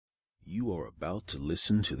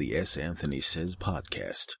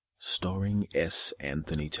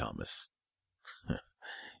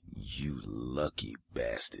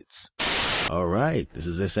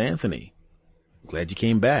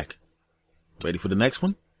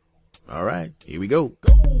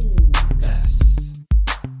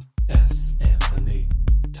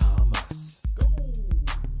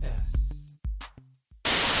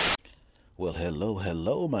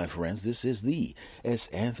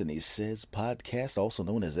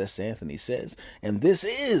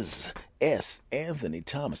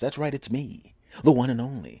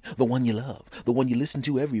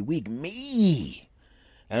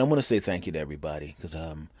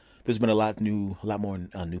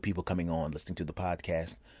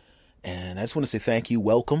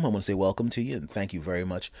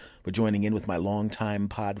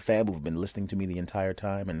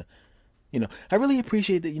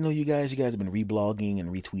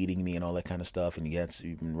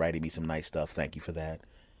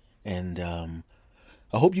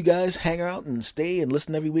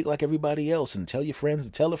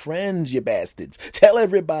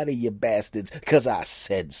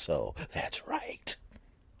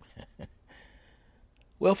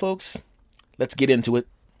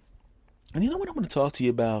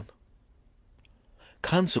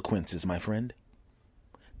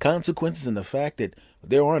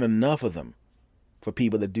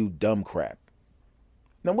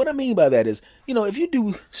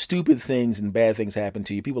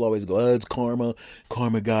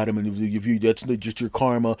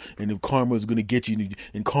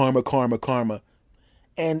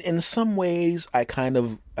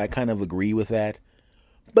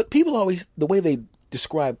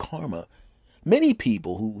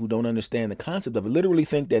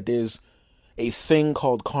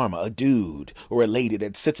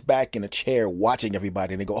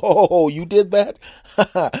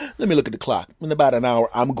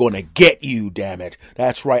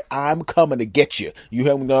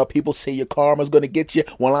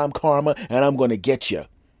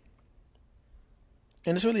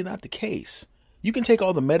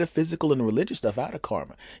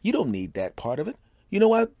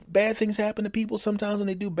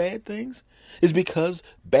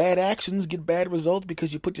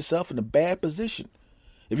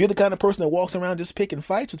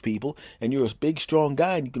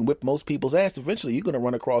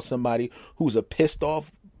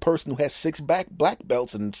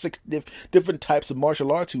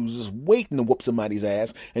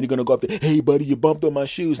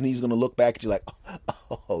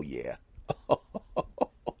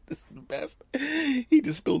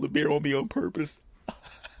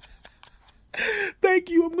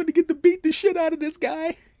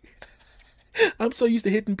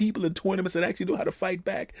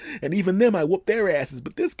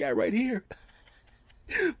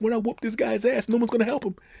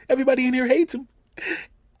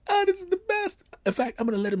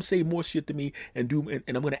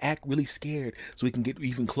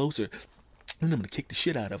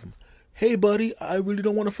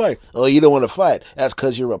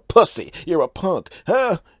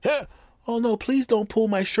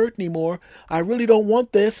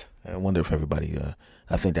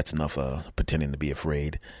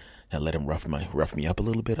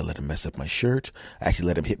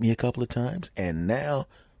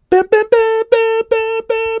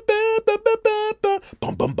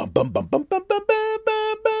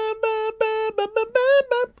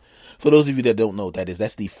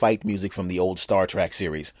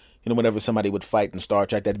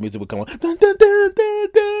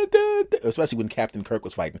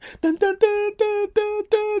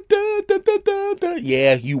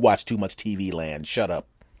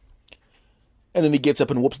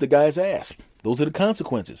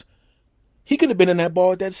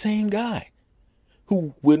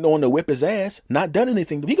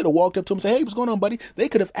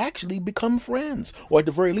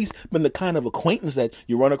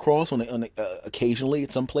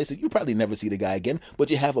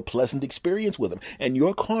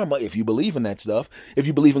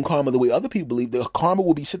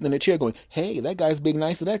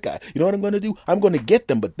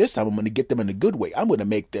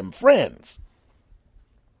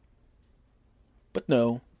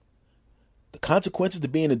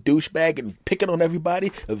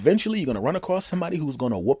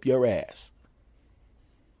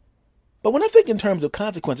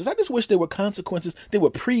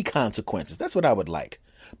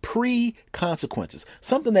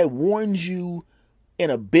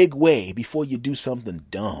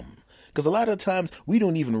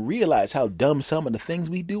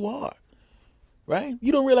right?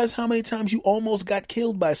 You don't realize how many times you almost got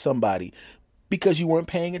killed by somebody because you weren't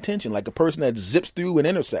paying attention, like a person that zips through an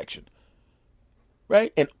intersection,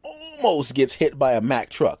 right? And almost gets hit by a Mack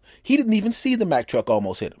truck. He didn't even see the Mack truck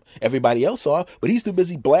almost hit him. Everybody else saw it, but he's too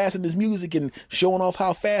busy blasting his music and showing off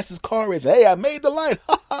how fast his car is. Hey, I made the light,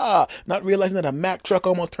 ha ha! Not realizing that a Mack truck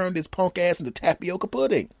almost turned his punk ass into tapioca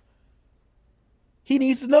pudding. He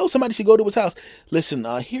needs to know. Somebody should go to his house. Listen,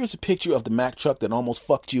 here's a picture of the Mack truck that almost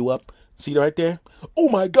fucked you up. See right there? Oh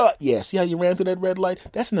my God. Yeah, see how you ran through that red light?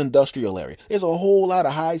 That's an industrial area. There's a whole lot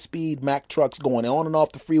of high-speed Mack trucks going on and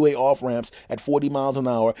off the freeway off-ramps at 40 miles an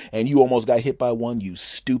hour, and you almost got hit by one, you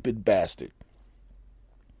stupid bastard.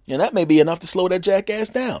 And that may be enough to slow that jackass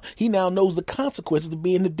down. He now knows the consequences of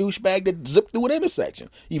being the douchebag that zipped through an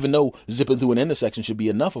intersection, even though zipping through an intersection should be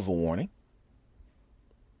enough of a warning.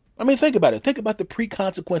 I mean, think about it. Think about the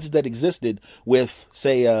pre-consequences that existed with,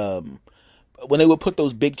 say, when they would put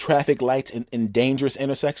those big traffic lights in dangerous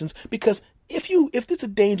intersections. Because if it's a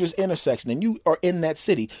dangerous intersection and you are in that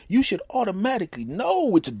city, you should automatically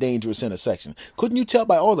know it's a dangerous intersection. Couldn't you tell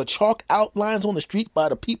by all the chalk outlines on the street by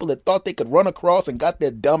the people that thought they could run across and got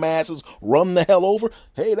their dumb asses run the hell over?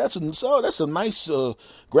 Hey, that's a nice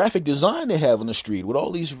graphic design they have on the street with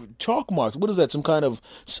all these chalk marks. What is that? Some kind of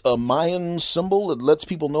Mayan symbol that lets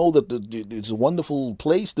people know that it's a wonderful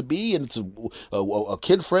place to be and it's a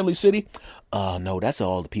kid-friendly city? No, that's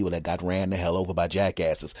all the people that got ran the hell over by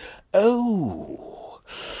jackasses. Oh,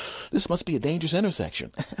 this must be a dangerous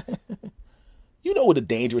intersection. You know what the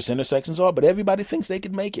dangerous intersections are, but everybody thinks they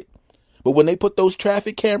can make it. But when they put those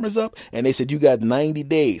traffic cameras up and they said you got 90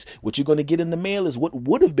 days, what you're going to get in the mail is what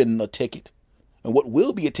would have been a ticket and what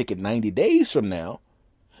will be a ticket 90 days from now.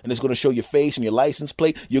 And it's going to show your face and your license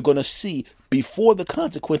plate. You're going to see, before the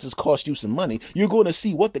consequences cost you some money, you're going to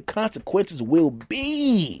see what the consequences will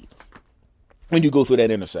be when you go through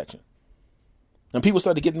that intersection. And people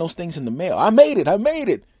started getting those things in the mail. I made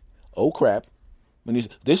it. Oh, crap. And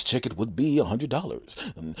this ticket would be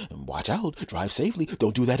 $100. And watch out. Drive safely.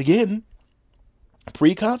 Don't do that again.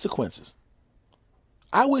 Pre-consequences.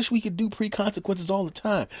 I wish we could do pre-consequences all the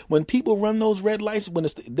time. When people run those red lights, when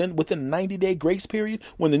it's then within a 90-day grace period,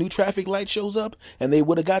 when the new traffic light shows up and they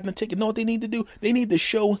would have gotten a ticket, know what they need to do? They need to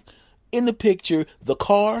show in the picture the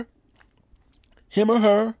car, him or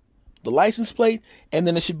her, the license plate, and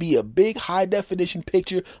then there should be a big high-definition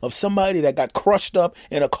picture of somebody that got crushed up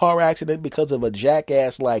in a car accident because of a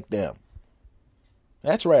jackass like them.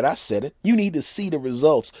 That's right, I said it. You need to see the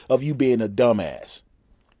results of you being a dumbass.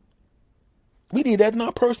 We need that in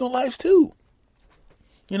our personal lives, too.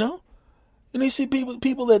 You know? And you see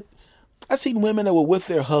people that... I've seen women that were with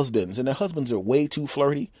their husbands, and their husbands are way too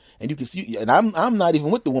flirty, and you can see... And I'm not even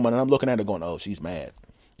with the woman, and I'm looking at her going, oh, she's mad.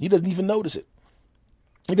 He doesn't even notice it.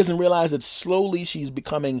 He doesn't realize that slowly she's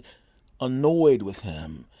becoming annoyed with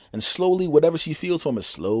him. And slowly, whatever she feels from is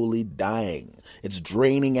slowly dying. It's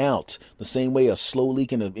draining out. The same way a slow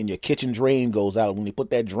leak in your kitchen drain goes out when you put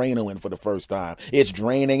that Drano in for the first time. It's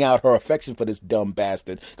draining out her affection for this dumb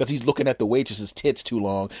bastard because he's looking at the waitress's tits too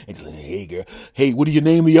long. And he's like, hey, girl, hey, what do you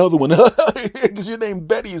name the other one? Because your name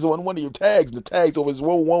Betty is on one of your tags. And the tag's over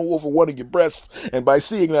one of your breasts. And by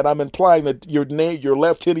seeing that, I'm implying that your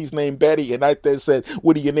left titty's named Betty. And I then said,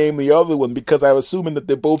 what do you name the other one? Because I'm assuming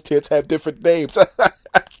that both tits have different names.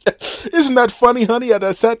 Isn't that funny, honey?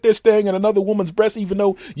 I sat there staring at another woman's breast, even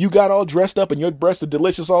though you got all dressed up and your breasts are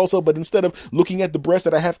delicious also. But instead of looking at the breasts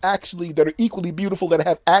that are equally beautiful, that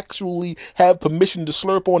I have permission to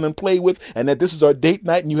slurp on and play with, and that this is our date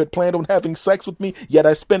night and you had planned on having sex with me, yet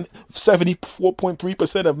I spent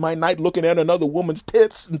 74.3% of my night looking at another woman's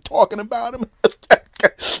tits and talking about them.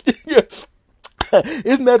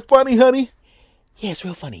 Isn't that funny, honey? Yeah, it's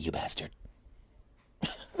real funny, you bastard.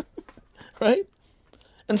 Right?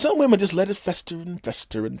 And some women just let it fester and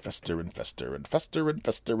fester and fester and fester and fester and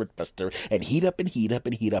fester and fester and heat up and heat up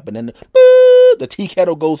and heat up. And then the tea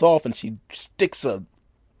kettle goes off and she sticks a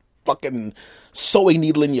fucking sewing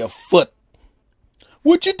needle in your foot.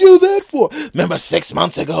 What'd you do that for? Remember 6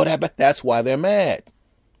 months ago? That's why they're mad.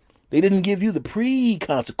 They didn't give you the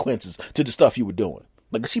pre-consequences to the stuff you were doing.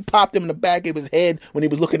 Like if she popped him in the back of his head when he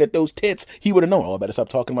was looking at those tits, he would have known, oh, I better stop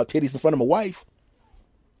talking about titties in front of my wife.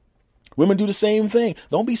 Women do the same thing.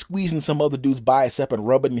 Don't be squeezing some other dude's bicep and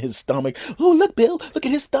rubbing his stomach. Oh, look, Bill, look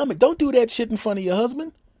at his stomach. Don't do that shit in front of your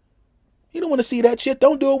husband. You don't want to see that shit.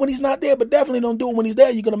 Don't do it when he's not there, but definitely don't do it when he's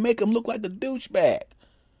there. You're going to make him look like a douchebag.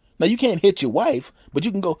 Now, you can't hit your wife, but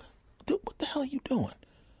you can go, dude, what the hell are you doing?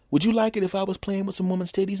 Would you like it if I was playing with some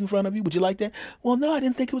woman's titties in front of you? Would you like that? Well, no, I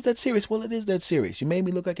didn't think it was that serious. Well, it is that serious. You made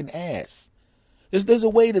me look like an ass. There's a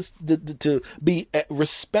way to be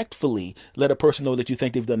respectfully let a person know that you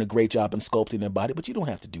think they've done a great job in sculpting their body, but you don't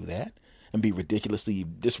have to do that and be ridiculously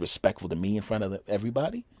disrespectful to me in front of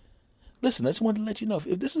everybody. Listen, I just wanted to let you know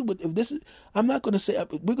I'm not going to say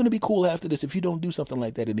we're going to be cool after this if you don't do something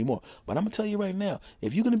like that anymore. But I'm going to tell you right now,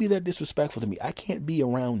 if you're going to be that disrespectful to me, I can't be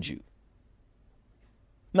around you.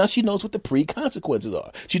 Now she knows what the pre-consequences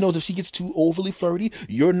are. She knows if she gets too overly flirty,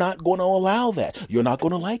 you're not going to allow that. You're not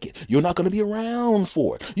going to like it. You're not going to be around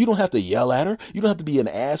for it. You don't have to yell at her. You don't have to be an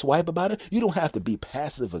ass wipe about it. You don't have to be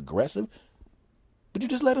passive aggressive. But you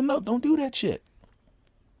just let her know, don't do that shit.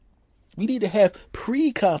 We need to have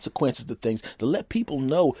pre-consequences to things to let people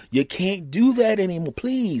know you can't do that anymore.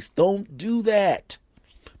 Please don't do that.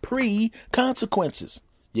 Pre-consequences.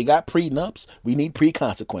 You got prenups. We need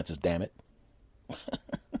pre-consequences, damn it.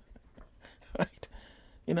 Right?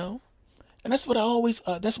 You know? And that's what I always,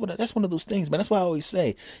 that's one of those things, man. That's why I always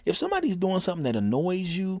say, if somebody's doing something that annoys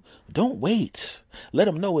you, don't wait. Let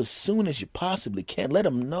them know as soon as you possibly can. Let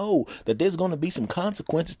them know that there's going to be some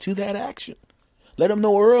consequences to that action. Let them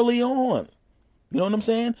know early on. You know what I'm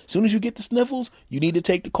saying? As soon as you get the sniffles, you need to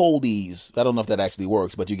take the coldies. I don't know if that actually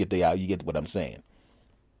works, but you get what I'm saying.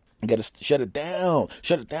 You got to shut it down.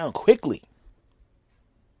 Shut it down quickly.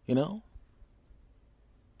 You know?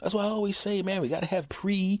 That's why I always say, man, we got to have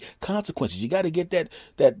pre-consequences. You got to get that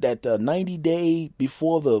 90-day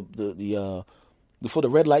before the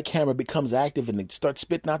red light camera becomes active and they start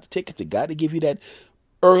spitting out the tickets. You got to give you that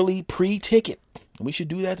early pre-ticket. And we should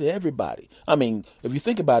do that to everybody. I mean, if you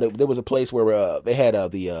think about it, there was a place where they had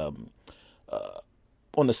on the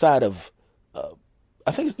side of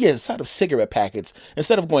the side of cigarette packets,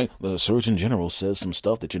 instead of going, the Surgeon General says some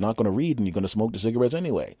stuff that you're not going to read and you're going to smoke the cigarettes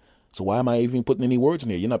anyway. So why am I even putting any words in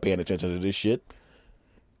here? You're not paying attention to this shit.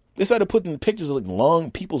 They started putting pictures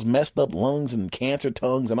of people's messed up lungs and cancer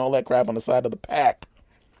tongues and all that crap on the side of the pack.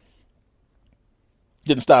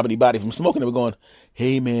 Didn't stop anybody from smoking. They were going,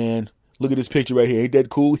 hey man, look at this picture right here. Ain't that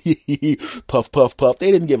cool? Puff, puff, puff.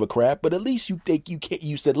 They didn't give a crap, but at least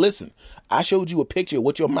you said, listen, I showed you a picture of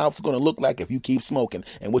what your mouth's going to look like if you keep smoking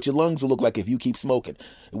and what your lungs will look like if you keep smoking.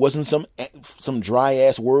 It wasn't some dry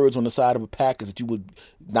ass words on the side of a package that you would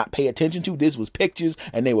not pay attention to. This was pictures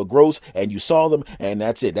and they were gross and you saw them and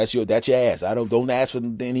that's it. That's your ass. Don't ask for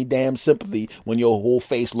any damn sympathy when your whole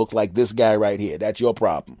face looks like this guy right here. That's your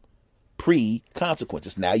problem.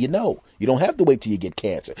 Pre-consequences. Now you know. You don't have to wait till you get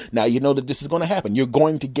cancer. Now you know that this is going to happen. You're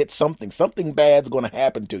going to get something. Something bad's going to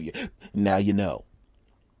happen to you. Now you know.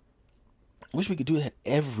 I wish we could do that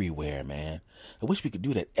everywhere, man. I wish we could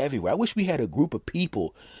do that everywhere. I wish we had a group of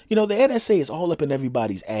people. You know, the NSA is all up in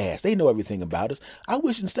everybody's ass. They know everything about us. I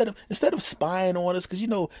wish instead of spying on us, because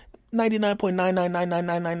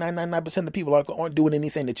 99.9999999% of the people aren't doing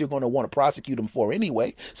anything that you're going to want to prosecute them for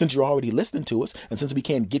anyway, since you're already listening to us, and since we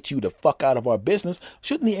can't get you the fuck out of our business,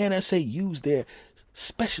 shouldn't the NSA use their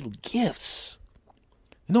special gifts?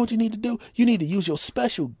 You know what you need to do? You need to use your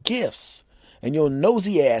special gifts and your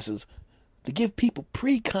nosy asses to give people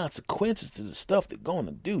pre-consequences to the stuff they're going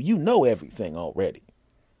to do. You know everything already.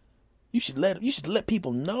 You should let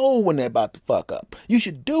people know when they're about to fuck up. You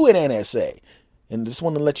should do it, NSA. And just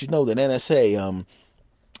want to let you know that NSA,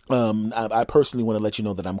 I personally want to let you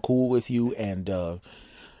know that I'm cool with you. And,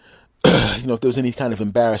 if there's any kind of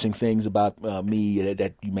embarrassing things about me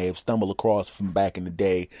that you may have stumbled across from back in the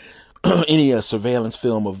day, any surveillance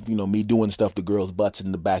film of, me doing stuff to girls' butts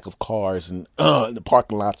in the back of cars and in the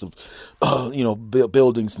parking lots of,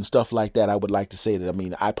 buildings and stuff like that, I would like to say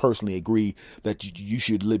that, I personally agree that you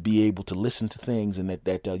should be able to listen to things and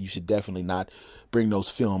that you should definitely not bring those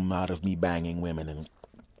film out of me banging women and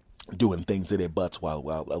doing things to their butts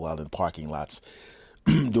while in parking lots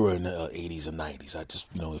during the 80s and 90s. I just,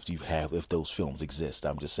 if those films exist,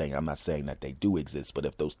 I'm just saying, I'm not saying that they do exist, but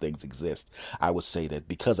if those things exist, I would say that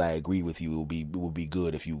because I agree with you, it would be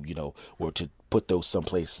good if you, were to put those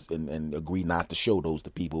someplace and agree not to show those to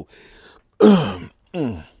people.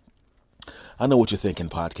 I know what you're thinking,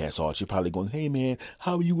 podcast arts. You're probably going, hey man,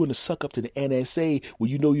 how are you going to suck up to the NSA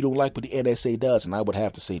when you know you don't like what the NSA does? And I would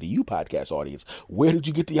have to say to you, podcast audience, where did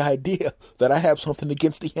you get the idea that I have something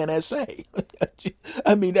against the NSA?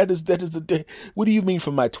 that is the, what do you mean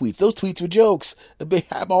from my tweets? Those tweets were jokes.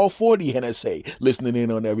 I'm all for the NSA listening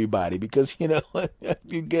in on everybody because,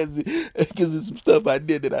 because there's some stuff I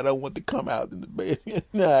did that I don't want to come out.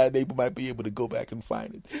 They might be able to go back and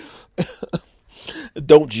find it.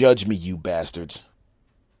 Don't judge me, you bastards.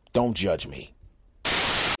 Don't judge me.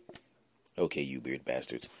 Okay, you weird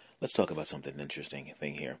bastards. Let's talk about something interesting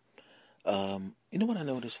thing here. You know what I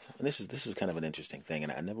noticed? And this is kind of an interesting thing,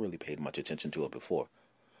 and I never really paid much attention to it before.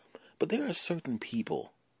 But there are certain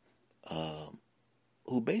people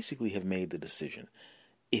who basically have made the decision,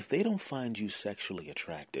 if they don't find you sexually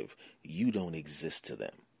attractive, you don't exist to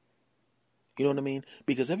them. You know what I mean?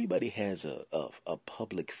 Because everybody has a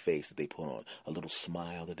public face that they put on, a little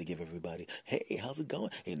smile that they give everybody. Hey, how's it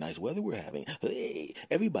going? Hey, nice weather we're having. Hey,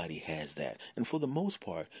 everybody has that. And for the most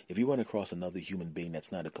part, if you run across another human being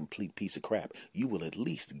that's not a complete piece of crap, you will at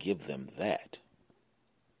least give them that.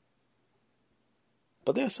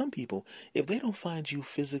 But there are some people, if they don't find you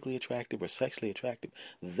physically attractive or sexually attractive,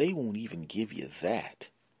 they won't even give you that.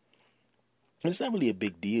 And it's not really a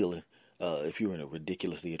big deal if you're a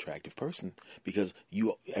ridiculously attractive person, because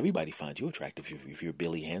everybody finds you attractive. If you're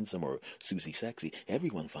Billy Handsome or Susie Sexy,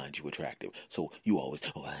 everyone finds you attractive. So you always,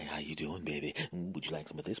 oh, hi, how you doing, baby? Would you like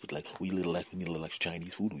some of this? Would you like, we need a little extra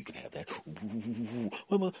Chinese food? You can have that.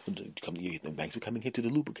 Well, thanks for coming here to the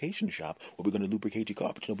lubrication shop where we're going to lubricate your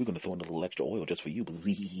car. But we're going to throw in a little extra oil just for you.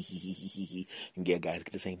 And yeah, guys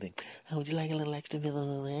get the same thing. Oh, would you like a little extra?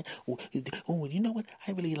 Oh, you know what?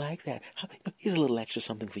 I really like that. Here's a little extra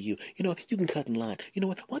something for you. You can cut in line. You know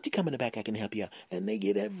what? Why don't you come in the back? I can help you out. And they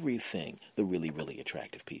get everything. The really, really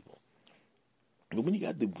attractive people. But when you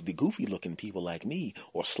got the goofy-looking people like me,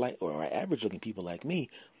 or average-looking people like me,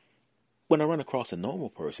 when I run across a normal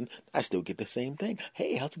person, I still get the same thing.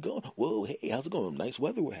 Hey, how's it going? Whoa, hey, how's it going? Nice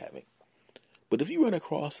weather we're having. But if you run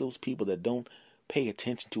across those people that don't pay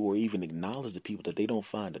attention to or even acknowledge the people that they don't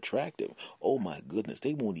find attractive, oh my goodness,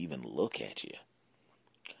 they won't even look at you.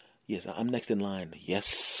 Yes, I'm next in line. Yes,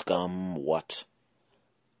 scum. What?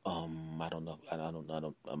 I don't know. I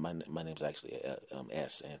don't. My name's actually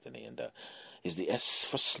S. Anthony, and is the S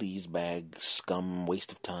for sleaze bag, scum,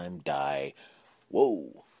 waste of time, die.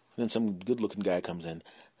 Whoa! And then some good-looking guy comes in.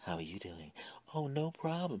 How are you doing? Oh, no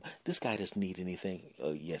problem. This guy doesn't need anything.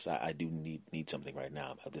 Yes, I do need something right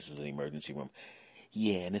now. This is an emergency room.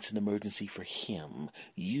 Yeah, and it's an emergency for him.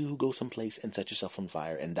 You go someplace and set yourself on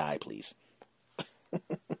fire and die, please.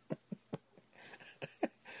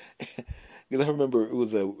 Because I remember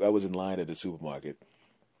I was in line at the supermarket,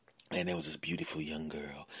 and there was this beautiful young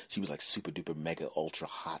girl. She was like super duper mega ultra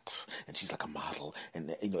hot, and she's like a model,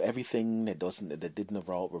 and everything that didn't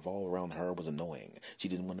revolve around her was annoying. She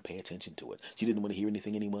didn't want to pay attention to it. She didn't want to hear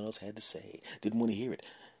anything anyone else had to say. Didn't want to hear it,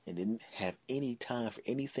 and didn't have any time for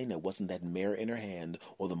anything that wasn't that mirror in her hand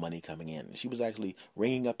or the money coming in. She was actually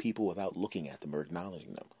ringing up people without looking at them or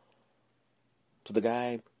acknowledging them. So the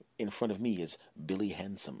guy in front of me is Billy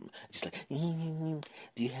Handsome. She's like, do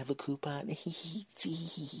you have a coupon?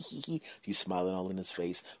 She's smiling all in his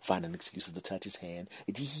face, finding excuses to touch his hand.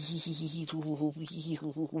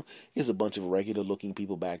 There's a bunch of regular looking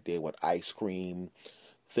people back there with ice cream,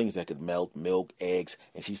 things that could melt, milk, eggs,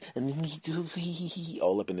 and she's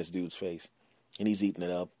all up in this dude's face. And he's eating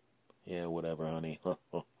it up. Yeah, whatever, honey.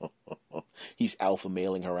 He's alpha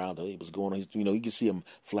mailing her out. He was going on, you can see him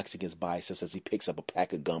flexing his biceps as he picks up a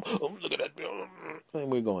pack of gum. Oh, look at that.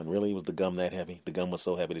 And we're going, really? Was the gum that heavy? The gum was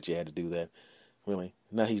so heavy that you had to do that? Really?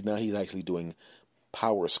 Now he's actually doing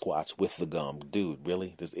power squats with the gum. Dude,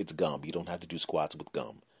 really? It's gum. You don't have to do squats with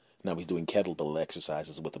gum. Now he's doing kettlebell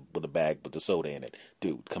exercises with a bag with the soda in it.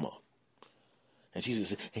 Dude, come on. And she's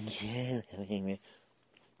just, yeah.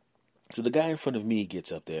 So the guy in front of me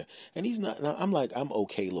gets up there, and he's not. Now I'm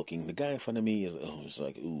okay looking. The guy in front of me is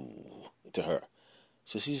like, ooh, to her.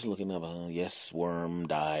 So she's looking up. Yes, worm,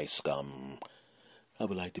 die, scum. I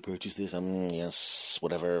would like to purchase this. Yes,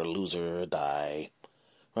 whatever, loser, die.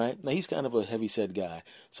 Right now he's kind of a heavy-set guy,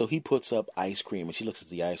 so he puts up ice cream, and she looks at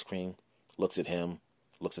the ice cream, looks at him,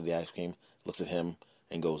 looks at the ice cream, looks at him,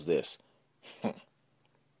 and goes this.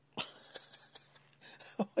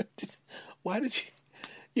 Why did she?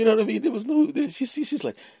 You know what I mean? There was no. She's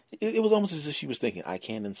like, it was almost as if she was thinking, I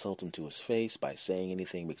can't insult him to his face by saying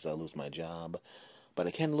anything because I'll lose my job, but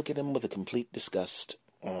I can look at him with a complete disgust.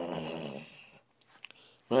 Right?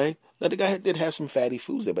 Now the guy did have some fatty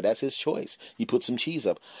foods there, but that's his choice. He put some cheese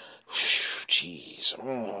up. Cheese.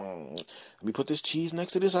 Let me put this cheese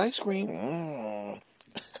next to this ice cream.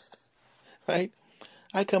 Right?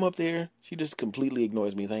 I come up there. She just completely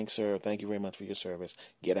ignores me. Thanks, sir. Thank you very much for your service.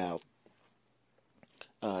 Get out.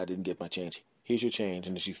 I didn't get my change. Here's your change.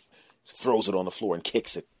 And then she throws it on the floor and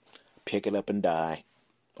kicks it. Pick it up and die.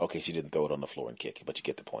 Okay, she didn't throw it on the floor and kick it, but you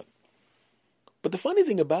get the point. But the funny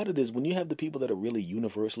thing about it is when you have the people that are really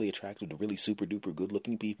universally attractive, the really super duper good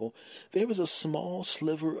looking people, there is a small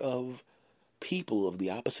sliver of people of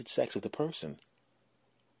the opposite sex of the person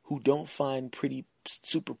who don't find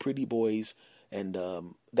super pretty boys and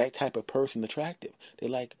that type of person attractive. They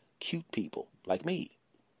like cute people like me,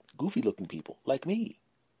 goofy looking people like me.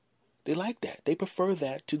 They like that. They prefer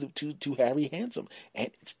that to Harry Handsome, and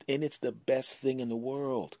it's the best thing in the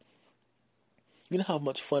world. You know how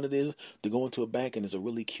much fun it is to go into a bank and there's a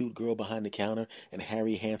really cute girl behind the counter and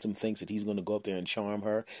Harry Handsome thinks that he's going to go up there and charm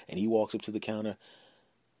her, and he walks up to the counter.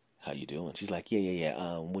 How you doing? She's like,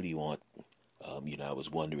 yeah. What do you want? I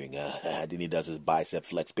was wondering. Then he does his bicep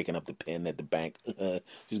flex, picking up the pen at the bank.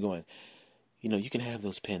 She's going, you can have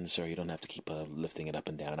those pens, sir. You don't have to keep lifting it up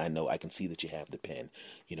and down. I know. I can see that you have the pen.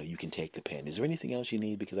 You can take the pen. Is there anything else you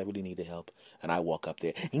need? Because I really need the help. And I walk up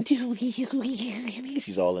there.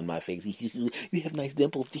 She's all in my face. You have nice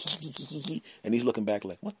dimples. And he's looking back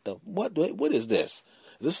like, what is this?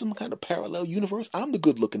 Is this some kind of parallel universe? I'm the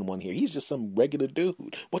good-looking one here. He's just some regular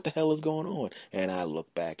dude. What the hell is going on? And I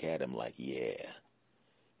look back at him like, yeah,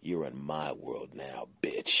 you're in my world now,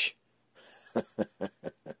 bitch.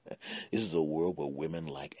 This is a world where women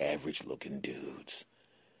like average-looking dudes.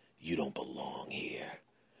 You don't belong here.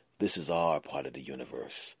 This is our part of the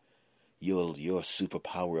universe. Your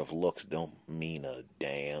superpower of looks don't mean a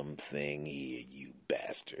damn thing here, you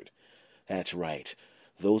bastard. That's right.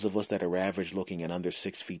 Those of us that are average looking and under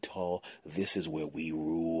 6 feet tall, this is where we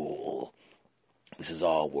rule. This is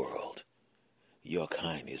our world. Your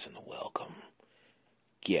kind isn't welcome.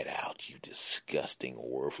 Get out, you disgusting,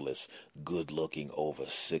 worthless, good-looking, over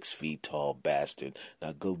 6 feet tall bastard.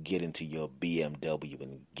 Now go get into your BMW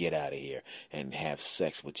and get out of here and have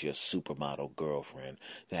sex with your supermodel girlfriend.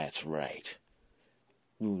 That's right.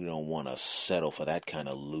 You don't want to settle for that kind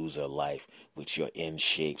of loser life with your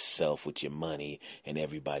in-shape self, with your money, and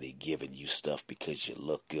everybody giving you stuff because you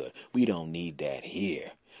look good. We don't need that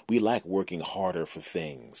here. We like working harder for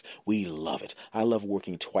things. We love it. I love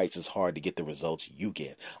working twice as hard to get the results you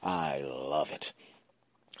get. I love it.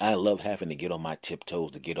 I love having to get on my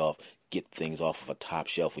tiptoes to get things off of a top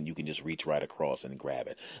shelf when you can just reach right across and grab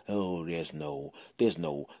it. Oh, there's no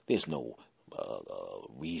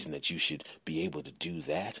reason that you should be able to do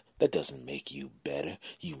that. That doesn't make you better.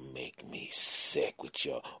 You make me sick with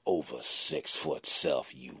your over 6 foot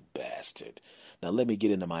self, you bastard. Now let me get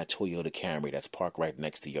into my Toyota Camry that's parked right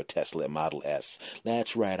next to your Tesla Model S.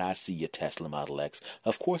 That's right, I see your Tesla Model X.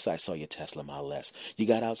 Of course I saw your Tesla Model S. You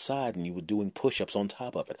got outside and you were doing push-ups on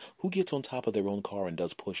top of it. Who gets on top of their own car and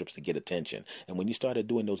does push-ups to get attention? And when you started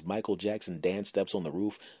doing those Michael Jackson dance steps on the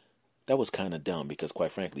roof, that was kind of dumb because,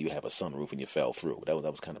 quite frankly, you have a sunroof and you fell through. That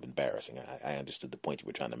was kind of embarrassing. I understood the point you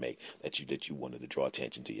were trying to make, that you wanted to draw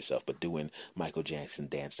attention to yourself. But doing Michael Jackson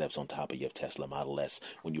dance steps on top of your Tesla Model S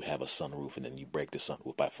when you have a sunroof and then you break the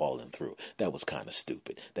sunroof by falling through, that was kind of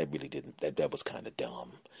stupid. That really didn't. That was kind of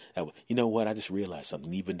dumb. You know what? I just realized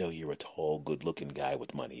something. Even though you're a tall, good-looking guy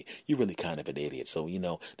with money, you're really kind of an idiot. So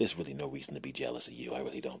there's really no reason to be jealous of you. I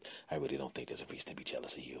really don't think there's a reason to be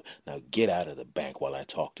jealous of you. Now get out of the bank while I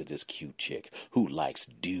talk to this cute chick who likes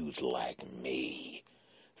dudes like me,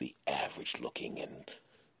 the average looking and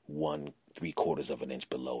 1/3 of an inch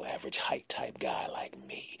below average height type guy like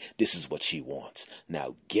me. This is what she wants.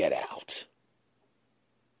 Now get out.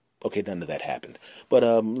 Okay, none of that happened. But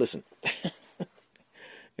listen,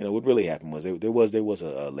 what really happened was there was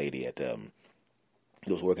a lady at that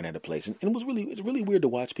was working at a place, and it's really weird to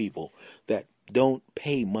watch people that don't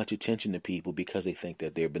pay much attention to people because they think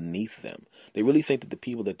that they're beneath them. They really think that the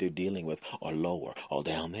people that they're dealing with are lower, or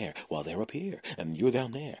down there, while they're up here, and you're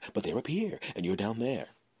down there, but they're up here, and you're down there.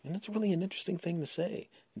 And it's really an interesting thing to say,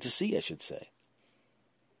 to see, I should say.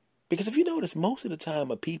 Because if you notice, most of the time,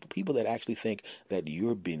 people that actually think that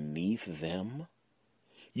you're beneath them,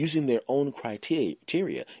 using their own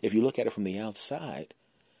criteria, if you look at it from the outside,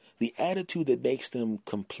 the attitude that makes them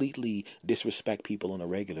completely disrespect people on a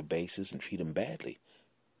regular basis and treat them badly,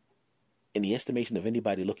 in the estimation of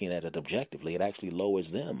anybody looking at it objectively, it actually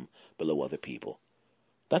lowers them below other people.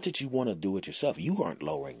 Not that you want to do it yourself. You aren't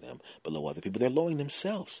lowering them below other people. They're lowering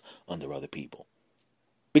themselves under other people.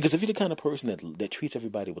 Because if you're the kind of person that treats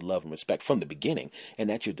everybody with love and respect from the beginning,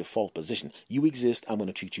 and that's your default position, you exist, I'm going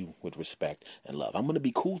to treat you with respect and love. I'm going to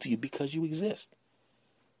be cool to you because you exist.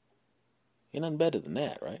 You're nothing better than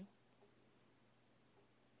that, right?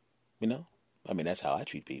 That's how I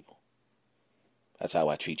treat people. That's how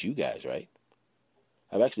I treat you guys, right?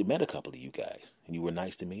 I've actually met a couple of you guys, and you were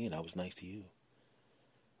nice to me, and I was nice to you.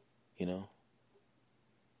 You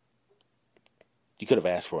could have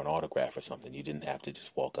asked for an autograph or something. You didn't have to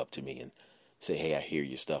just walk up to me and say, "Hey, I hear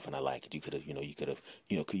your stuff and I like it." You could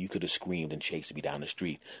have screamed and chased me down the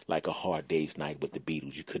street like A Hard Day's Night with the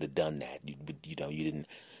Beatles. You could have done that. You didn't.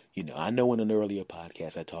 I know in an earlier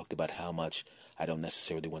podcast I talked about how much I don't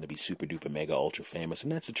necessarily want to be super duper mega ultra famous,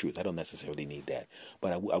 and that's the truth. I don't necessarily need that,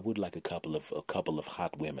 but I would like a couple of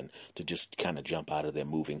hot women to just kind of jump out of their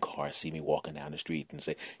moving car, see me walking down the street, and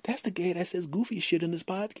say, "That's the gay that says goofy shit in this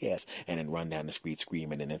podcast," and then run down the street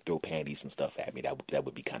screaming and then throw panties and stuff at me. That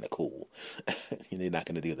would be kind of cool. You're not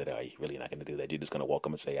going to do that, are you? Really not going to do that? You're just going to walk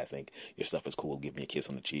up and say, "I think your stuff is cool. Give me a kiss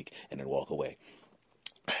on the cheek," and then walk away.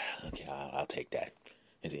 Okay, I'll take that.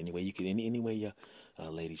 Is there any way you could, any way you,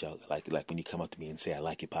 ladies, y'all, like when you come up to me and say, "I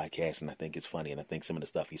like your podcast and I think it's funny and I think some of the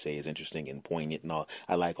stuff you say is interesting and poignant and all,"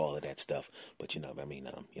 I like all of that stuff. But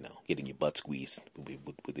getting your butt squeezed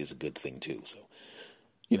is a good thing too. So,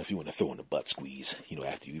 if you want to throw in a butt squeeze,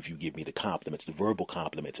 if you give me the compliments, the verbal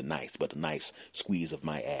compliments are nice, but a nice squeeze of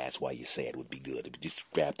my ass while you say it would be good. If you just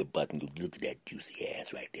grab the butt and go, "Look at that juicy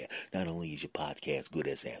ass right there. Not only is your podcast good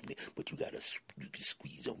as Anthony, but you can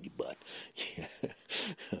squeeze on your butt." Yeah.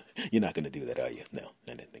 You're not going to do that, are you? No,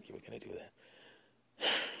 I didn't think you were going to do that.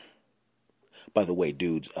 By the way,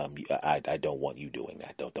 dudes, I don't want you doing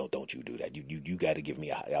that. Don't you do that. You got to give me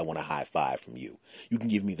I want a high five from you. You can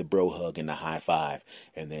give me the bro hug and the high five,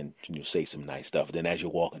 and then say some nice stuff. Then as you're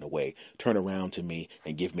walking away, turn around to me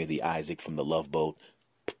and give me the Isaac from the Love Boat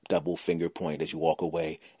double finger point as you walk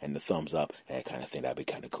away, and the thumbs up, and that kind of thing. That'd be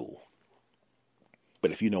kind of cool.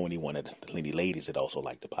 But if you know any ladies that also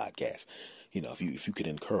like the podcast, if you could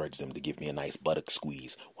encourage them to give me a nice buttock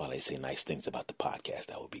squeeze while they say nice things about the podcast,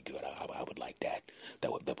 that would be good. I would like that.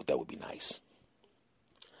 That would be nice.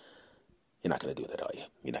 You're not going to do that, are you?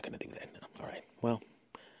 You're not going to do that. No. All right. Well,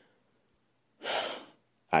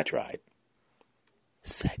 I tried.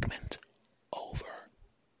 Segment over.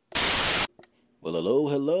 Well,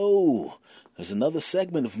 hello. There's another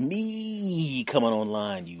segment of me coming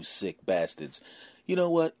online, you sick bastards. You know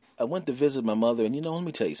what? I went to visit my mother, and let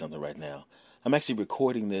me tell you something right now. I'm actually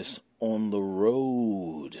recording this on the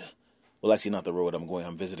road. Well, actually, not the road.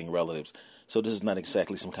 I'm visiting relatives. So this is not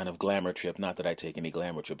exactly some kind of glamour trip. Not that I take any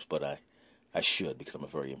glamour trips, but I should, because I'm a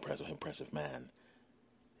very impressive man.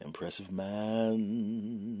 Impressive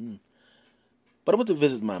man. But I went to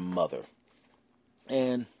visit my mother.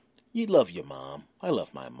 And you love your mom. I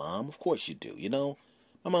love my mom. Of course you do,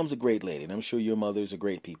 My mom's a great lady, and I'm sure your mother's a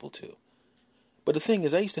great people, too. But the thing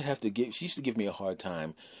is, she used to give me a hard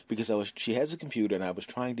time because she has a computer and I was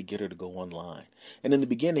trying to get her to go online. And in the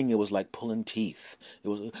beginning, it was like pulling teeth. It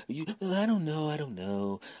was, I don't know. I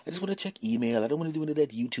just want to check email. I don't want to do any of that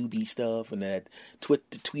YouTube-y stuff and that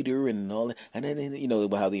Twitter and all that. And then,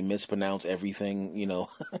 how they mispronounce everything,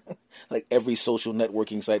 like every social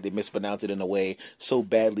networking site, they mispronounce it in a way so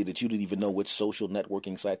badly that you didn't even know which social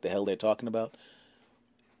networking site the hell they're talking about.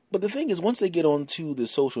 But the thing is, once they get onto the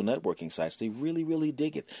social networking sites, they really, really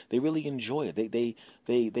dig it. They really enjoy it. They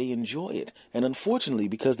enjoy it. And unfortunately,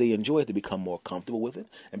 because they enjoy it, they become more comfortable with it.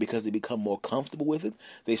 And because they become more comfortable with it,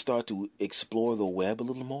 they start to explore the web a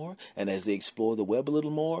little more. And as they explore the web a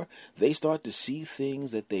little more, they start to see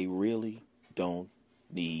things that they really don't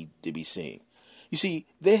need to be seeing. You see,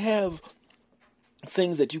 they have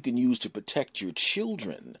things that you can use to protect your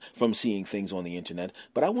children from seeing things on the internet,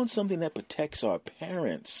 but I want something that protects our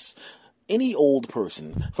parents, any old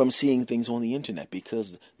person, from seeing things on the internet,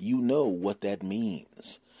 because you know what that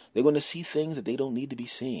means. They're going to see things that they don't need to be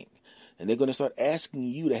seeing, and they're going to start asking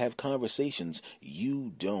you to have conversations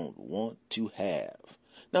you don't want to have.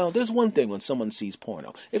 Now, there's one thing when someone sees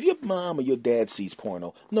porno. If your mom or your dad sees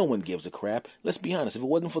porno, no one gives a crap. Let's be honest. If it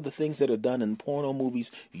wasn't for the things that are done in porno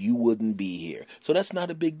movies, you wouldn't be here. So that's not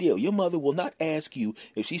a big deal. Your mother will not ask you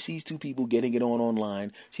if she sees two people getting it on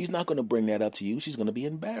online. She's not going to bring that up to you. She's going to be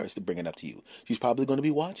embarrassed to bring it up to you. She's probably going to be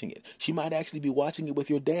watching it. She might actually be watching it with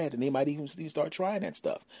your dad, and they might even start trying that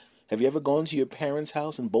stuff. Have you ever gone to your parents'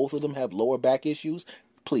 house and both of them have lower back issues?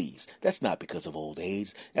 Please, that's not because of old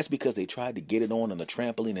age. That's because they tried to get it on the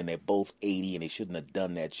trampoline and they're both 80 and they shouldn't have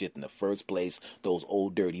done that shit in the first place. Those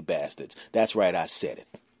old dirty bastards. That's right, I said it.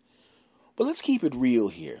 But let's keep it real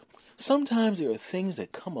here. Sometimes there are things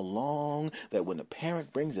that come along that when a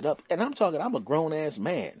parent brings it up, and I'm a grown-ass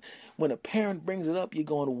man. When a parent brings it up, you're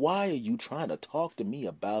going, why are you trying to talk to me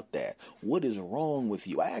about that? What is wrong with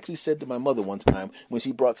you? I actually said to my mother one time when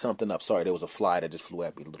she brought something up, sorry, there was a fly that just flew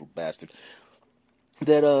at me, little bastard,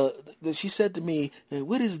 that she said to me,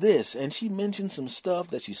 what is this? And she mentioned some stuff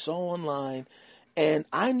that she saw online, and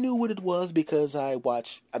I knew what it was because I've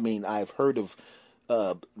heard of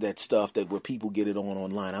that stuff where people get it on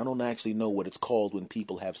online. I don't actually know what it's called when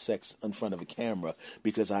people have sex in front of a camera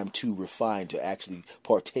because I'm too refined to actually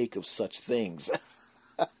partake of such things.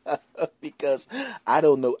 Because I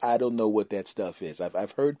don't know what that stuff is.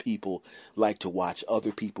 I've heard people like to watch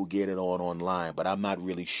other people get it on online, but I'm not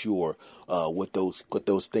really sure what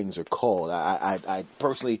those things are called. I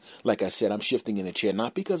personally, like I said, I'm shifting in the chair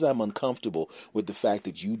not because I'm uncomfortable with the fact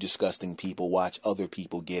that you disgusting people watch other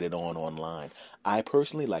people get it on online. I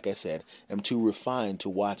personally, like I said, am too refined to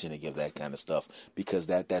watch any of that kind of stuff because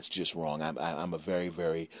that's just wrong. I'm a very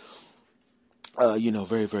very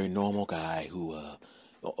very very normal guy who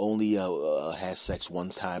only has sex one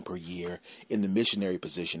time per year in the missionary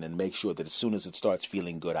position and make sure that as soon as it starts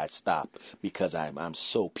feeling good, I stop because I'm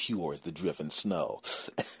so pure as the driven snow.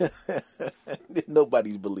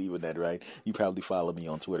 Nobody's believing that, right? You probably follow me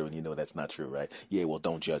on Twitter and you know that's not true, right? Yeah, well,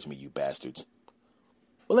 don't judge me, you bastards.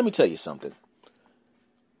 Well, let me tell you something.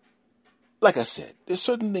 Like I said, there's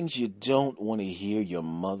certain things you don't want to hear your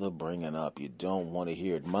mother bringing up. You don't want to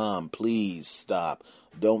hear it. Mom, please stop.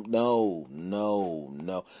 Don't,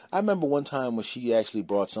 no. I remember one time when she actually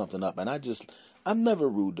brought something up, and I'm never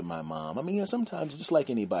rude to my mom. I mean, sometimes, just like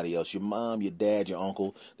anybody else, your mom, your dad, your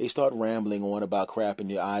uncle, they start rambling on about crap and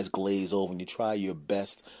your eyes glaze over and you try your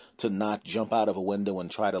best to not jump out of a window and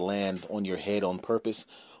try to land on your head on purpose.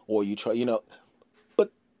 Or you try,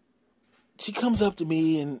 but she comes up to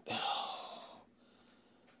me and...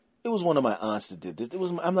 It was one of my aunts that did this.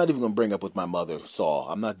 I'm not even going to bring up what my mother saw.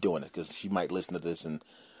 I'm not doing it because she might listen to this and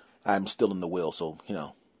I'm still in the will. So,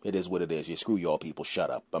 it is what it is. You screw y'all people.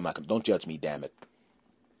 Shut up. Don't judge me, damn it.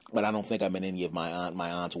 But I don't think I'm in any of my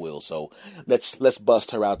aunt's will. So let's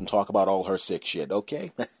bust her out and talk about all her sick shit,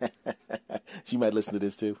 okay? She might listen to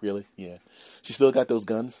this too, really? Yeah. She still got those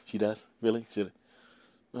guns? She does? Really?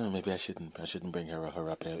 Maybe I shouldn't bring her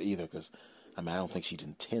up either because... I don't think she'd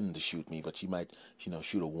intend to shoot me, but she might,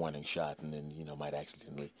 shoot a warning shot and then, might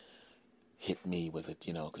accidentally hit me with it,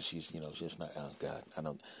 because she's just not, oh, God,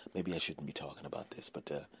 maybe I shouldn't be talking about this,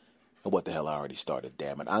 but what the hell, I already started,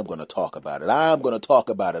 damn it. I'm going to talk about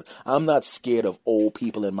it. I'm not scared of old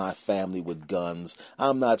people in my family with guns.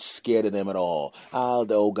 I'm not scared of them at all.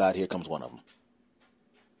 Oh, God, here comes one of them.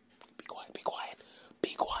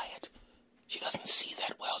 Be quiet. She doesn't see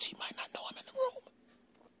that well. She might not know I'm in the room.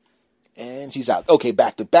 And she's out. Okay,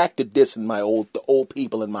 back to dissing the old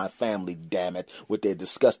people in my family, damn it, with their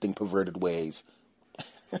disgusting perverted ways.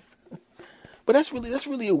 But that's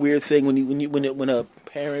really a weird thing when a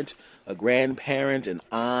parent, a grandparent, an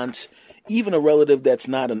aunt, even a relative that's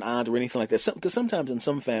not an aunt or anything like that. Because sometimes in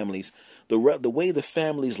some families, the way the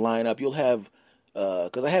families line up, you'll have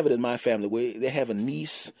because I have it in my family where they have a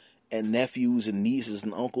niece and nephews and nieces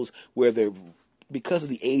and uncles where they're because of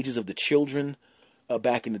the ages of the children.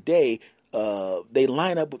 Back in the day, they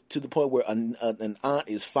line up to the point where an aunt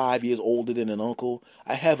is 5 years older than an uncle.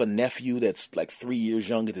 I have a nephew that's like 3 years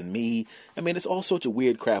younger than me. I mean, it's all sorts of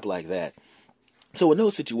weird crap like that. So in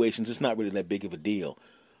those situations, it's not really that big of a deal.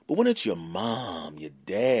 But when it's your mom, your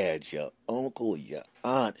dad, your uncle, your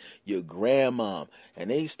aunt, your grandmom, and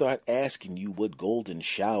they start asking you what golden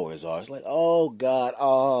showers are, it's like, oh, God,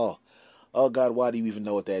 why do you even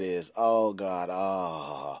know what that is? Oh, God,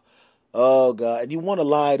 Oh, God. And you want to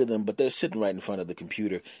lie to them, but they're sitting right in front of the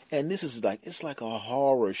computer. And this is it's like a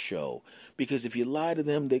horror show. Because if you lie to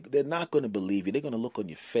them, they're not going to believe you. They're going to look on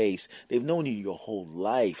your face. They've known you your whole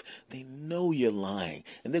life. They know you're lying.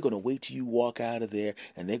 And they're going to wait till you walk out of there,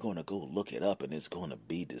 and they're going to go look it up, and it's going to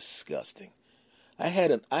be disgusting. I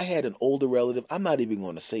had an older relative. I'm not even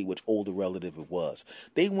going to say which older relative it was.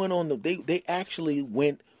 They actually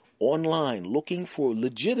went online looking for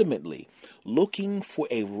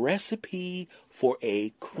a recipe for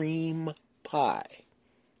a cream pie.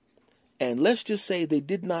 And let's just say they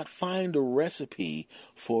did not find a recipe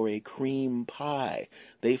for a cream pie.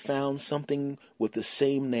 They found something with the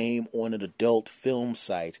same name on an adult film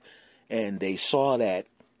site, and they saw that,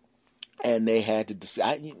 and they had to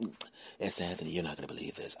decide. Yes, Anthony, you're not going to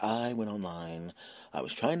believe this. I went online. I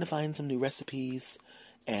was trying to find some new recipes,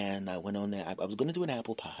 and I went on there. I was going to do an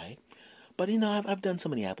apple pie. But, I've done so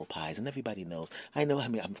many apple pies, and everybody knows. I'm,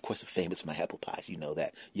 of course, famous for my apple pies. You know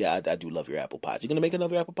that. Yeah, I do love your apple pies. You're going to make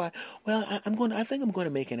another apple pie? Well, I think I'm going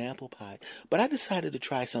to make an apple pie. But I decided to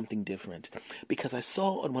try something different because I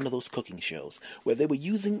saw on one of those cooking shows where they were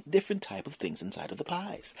using different type of things inside of the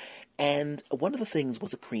pies. And one of the things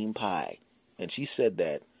was a cream pie. And she said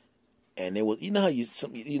that. And there was, how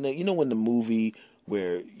when the movie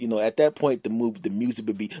where, at that point the music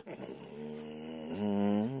would be...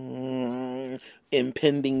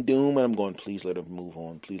 impending doom, and I'm going, please let her move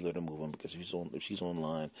on. Please let her move on, because if she's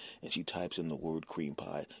online and she types in the word cream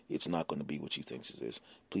pie, it's not going to be what she thinks it is.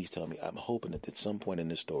 Please tell me. I'm hoping that at some point in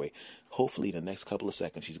this story, hopefully in the next couple of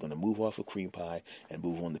seconds, she's going to move off of cream pie and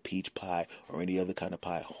move on to peach pie or any other kind of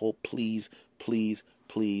pie. Hope, please, please,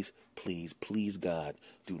 please, please, please, God,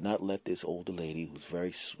 do not let this older lady, who's a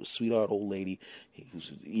very sweetheart old lady,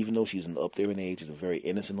 who's, even though she's up there in age, is a very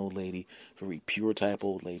innocent old lady, very pure type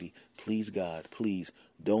old lady. Please, God, please,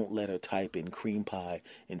 don't let her type in cream pie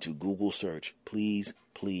into Google search. Please,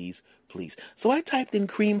 please, please. So I typed in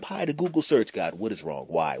cream pie to Google search. God, what is wrong?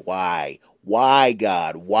 Why? Why,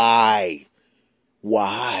 God? Why?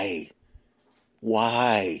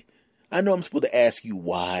 I know I'm supposed to ask you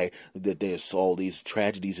why, that there's all these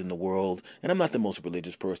tragedies in the world, and I'm not the most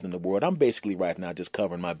religious person in the world. I'm basically right now just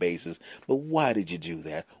covering my bases. But why did you do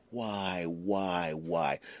that? Why?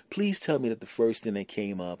 Please tell me that the first thing that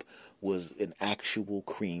came up was an actual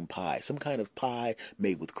cream pie, some kind of pie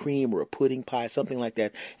made with cream, or a pudding pie, something like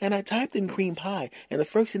that. And I typed in cream pie, and the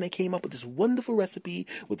first thing that came up with this wonderful recipe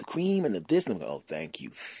with the cream and the this, and I'm going, oh, thank you.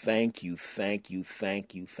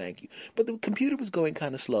 But the computer was going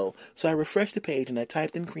kind of slow, so I refreshed the page and I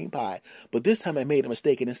typed in cream pie. But this time I made a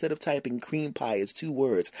mistake, and instead of typing cream pie as 2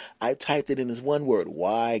 words, I typed it in as 1 word.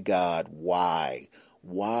 Why, God? Why?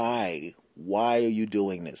 Why are you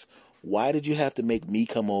doing this? Why did you have to make me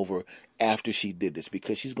come over after she did this?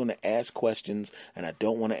 Because she's going to ask questions, and I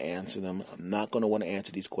don't want to answer them. I'm not going to want to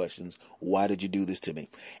answer these questions. Why did you do this to me?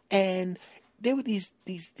 And there were these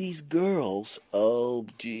girls. Oh,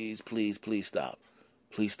 geez, please stop.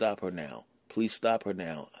 Please stop her now. Please stop her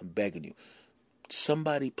now. I'm begging you.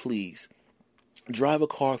 Somebody, please, drive a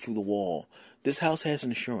car through the wall. This house has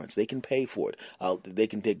insurance. They can pay for it. They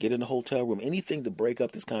can get in a hotel room, anything to break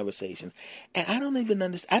up this conversation. And I don't even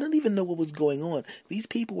understand. I don't even know what was going on. These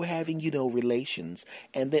people were having, relations,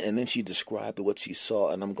 and then she described what she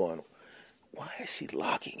saw, and I'm going, why is she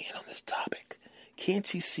locking in on this topic? Can't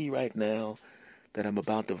she see right now that I'm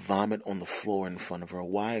about to vomit on the floor in front of her?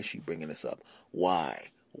 Why is she bringing this up? Why?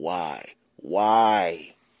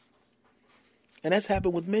 And that's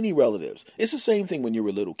happened with many relatives. It's the same thing when you're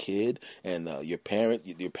a little kid and your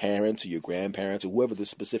parents or your grandparents or whoever the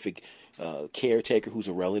specific caretaker who's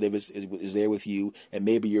a relative is there with you, and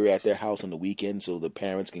maybe you're at their house on the weekend so the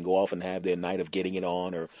parents can go off and have their night of getting it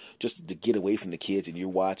on, or just to get away from the kids, and you're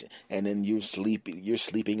watching, and then you're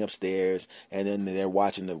sleeping upstairs, and then they're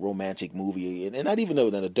watching the romantic movie, and not even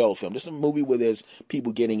an adult film, just a movie where there's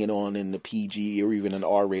people getting it on in the PG or even an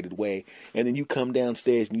R-rated way, and then you come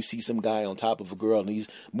downstairs and you see some guy on top of a girl and he's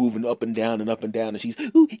moving up and down, and she's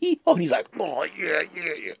ooh, and he's like, oh yeah,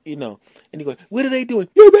 and you go, what are they doing?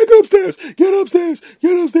 Get back upstairs, get upstairs,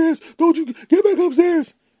 don't you get back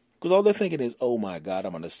upstairs? Because all they're thinking is, oh my God,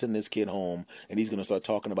 I'm going to send this kid home and he's going to start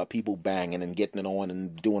talking about people banging and getting it on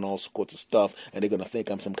and doing all sorts of stuff, and they're going to think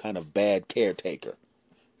I'm some kind of bad caretaker.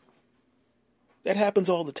 That happens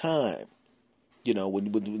all the time.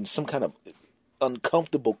 When some kind of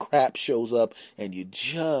uncomfortable crap shows up and you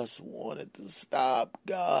just want it to stop.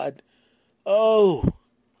 God. Oh.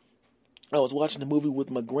 I was watching a movie with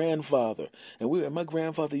my grandfather, and my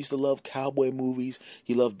grandfather used to love cowboy movies.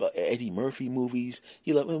 He loved Eddie Murphy movies.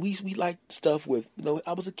 We liked stuff with,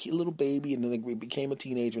 I was a little baby, and then we became a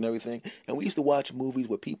teenager and everything, and we used to watch movies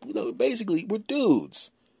where people, basically, we're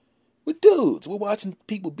dudes. We're dudes. We're watching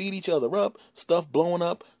people beat each other up, stuff blowing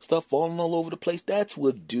up, stuff falling all over the place. That's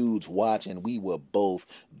what dudes watch, and we were both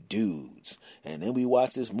dudes. And then we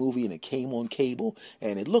watched this movie, and it came on cable,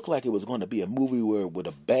 and it looked like it was going to be a movie with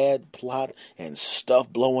a bad plot and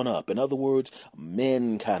stuff blowing up. In other words,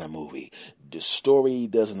 men kind of movie. The story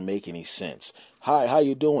doesn't make any sense. Hi, how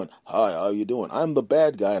you doing? Hi, how you doing? I'm the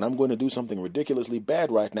bad guy, and I'm going to do something ridiculously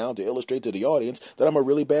bad right now to illustrate to the audience that I'm a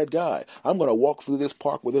really bad guy. I'm going to walk through this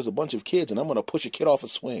park where there's a bunch of kids, and I'm going to push a kid off a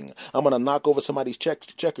swing. I'm going to knock over somebody's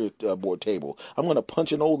checkerboard table. I'm going to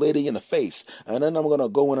punch an old lady in the face, and then I'm going to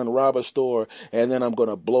go in and rob a store, and then I'm going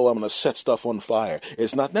to set stuff on fire.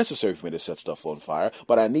 It's not necessary for me to set stuff on fire,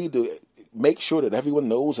 but I need to make sure that everyone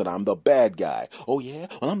knows that I'm the bad guy. Oh yeah?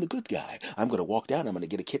 Well, I'm the good guy. I'm going to walk down, I'm going to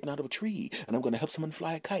get a kitten out of a tree, and I'm going to help someone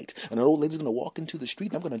fly a kite. And an old lady's going to walk into the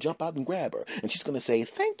street, and I'm going to jump out and grab her. And she's going to say,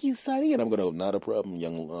 thank you, Sonny. And I'm going to, not a problem,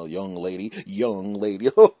 young lady.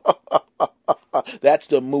 That's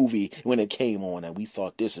the movie when it came on, and we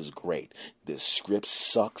thought, this is great. This script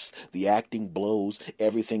sucks, the acting blows,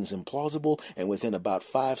 everything's implausible, and within about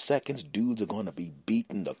 5 seconds, dudes are going to be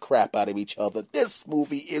beating the crap out of each other. This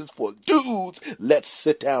movie is for dudes. Let's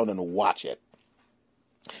sit down and watch it.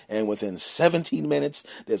 And within 17 minutes,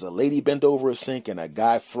 there's a lady bent over a sink and a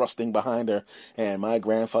guy thrusting behind her. And my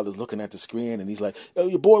grandfather's looking at the screen and he's like, "Oh,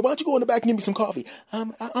 you boy, why don't you go in the back and give me some coffee?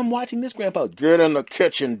 I'm watching this, Grandpa." "Get in the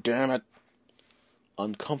kitchen, damn it."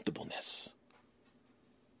 Uncomfortableness.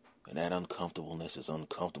 And that uncomfortableness is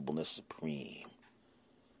uncomfortableness supreme.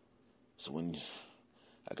 So when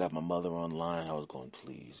I got my mother online, I was going,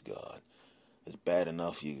 please, God. It's bad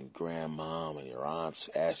enough your grandmom and your aunts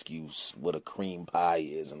ask you what a cream pie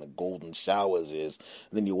is and a golden showers is.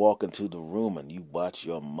 And then you walk into the room and you watch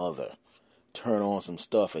your mother turn on some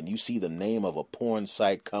stuff and you see the name of a porn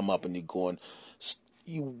site come up and you're going,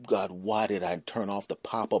 God, why did I turn off the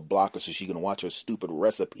pop-up blocker so she can watch her stupid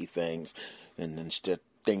recipe things? And then that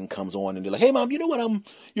thing comes on and you're like, "Hey, Mom, you know what?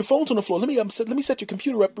 Your phone's on the floor. Let me set your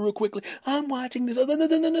computer up real quickly. I'm watching this." "Oh,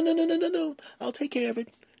 no. I'll take care of it."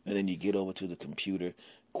 And then you get over to the computer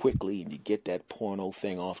quickly and you get that porno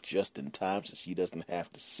thing off just in time so she doesn't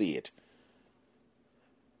have to see it.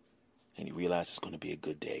 And you realize it's going to be a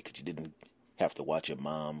good day because you didn't have to watch your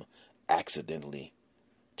mom accidentally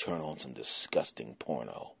turn on some disgusting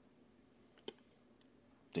porno.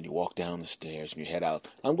 Then you walk down the stairs and you head out.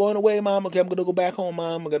 "I'm going away, Mom. Okay, I'm going to go back home,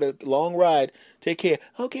 Mom. I got a long ride. Take care."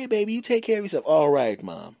 "Okay, baby, you take care of yourself." "All right,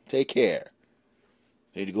 Mom. Take care."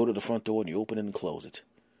 Then you go to the front door and you open it and close it.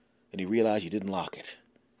 And you realize you didn't lock it.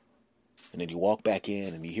 And then you walk back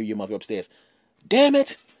in and you hear your mother upstairs. "Damn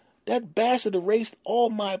it! That bastard erased all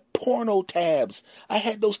my porno tabs. I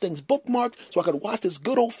had those things bookmarked so I could watch this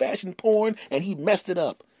good old-fashioned porn, and he messed it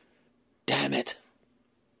up. Damn it."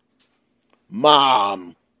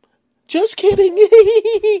 "Mom, just kidding.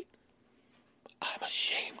 I'm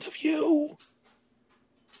ashamed of you."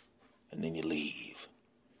 And then you leave.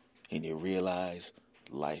 And you realize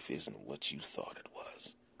life isn't what you thought it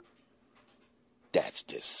was. That's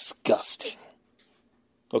disgusting.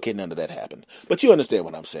 Okay, none of that happened. But you understand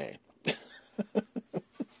what I'm saying.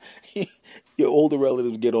 Your older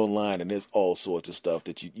relatives get online and there's all sorts of stuff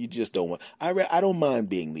that you just don't want. I don't mind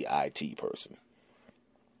being the IT person.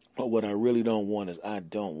 But what I really don't want is I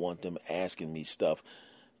don't want them asking me stuff.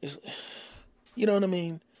 You know what I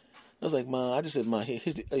mean? I was like, "Ma," I just said, "Ma,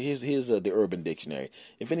 here's the Urban Dictionary.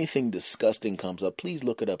 If anything disgusting comes up, please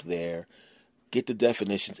look it up there. Get the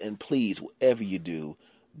definitions, and please, whatever you do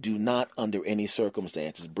not under any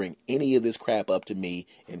circumstances bring any of this crap up to me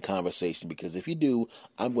in conversation, because if you do,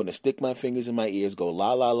 I'm going to stick my fingers in my ears, go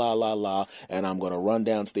la la la la la, and I'm going to run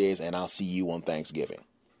downstairs and I'll see you on Thanksgiving."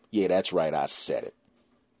 Yeah, that's right, I said it.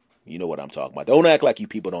 You know what I'm talking about. Don't act like you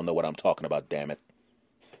people don't know what I'm talking about, damn it.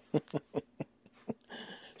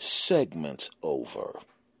 Segment over.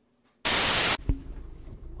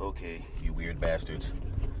 Okay, you weird bastards.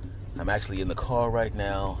 I'm actually in the car right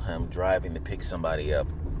now. I'm driving to pick somebody up.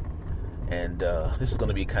 And this is going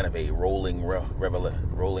to be kind of a rolling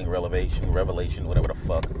revelation, whatever the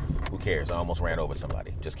fuck. Who cares? I almost ran over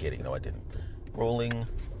somebody. Just kidding. No, I didn't. Rolling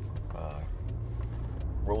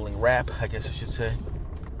rap, I guess I should say.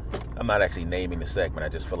 I'm not actually naming the segment. I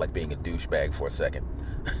just feel like being a douchebag for a second.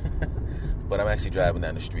 But I'm actually driving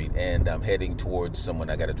down the street, and I'm heading towards someone.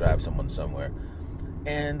 I got to drive someone somewhere.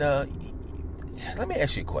 And let me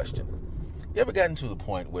ask you a question. You ever gotten to the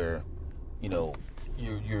point where,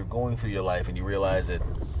 you're going through your life and you realize that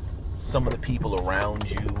some of the people around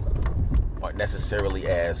you aren't necessarily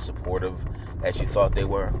as supportive as you thought they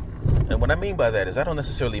were? And what I mean by that is I don't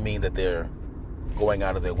necessarily mean that they're going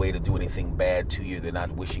out of their way to do anything bad to you. They're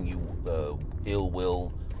not wishing you ill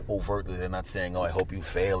will overtly. They're not saying, "Oh, I hope you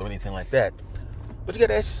fail," or anything like that. But you got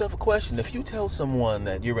to ask yourself a question. If you tell someone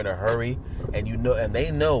that you're in a hurry and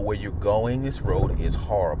they know where you're going, this road is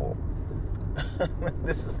horrible.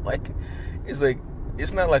 It's not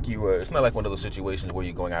like it's not like one of those situations where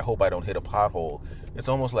you're going, "I hope I don't hit a pothole." It's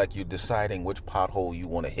almost like you're deciding which pothole you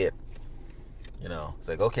want to hit. It's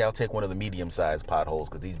like, okay, I'll take one of the medium-sized potholes,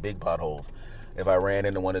 because these big potholes, if I ran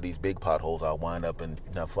into one of these big potholes, I'll wind up on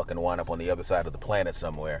the other side of the planet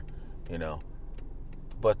somewhere,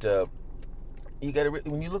 But you got to,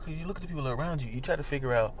 when you look at the people around you, you try to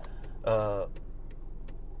figure out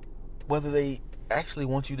whether they actually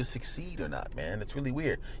want you to succeed or not, man. It's really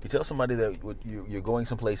weird. You tell somebody that you're going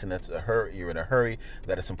someplace and you're in a hurry,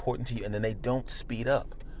 that it's important to you, and then they don't speed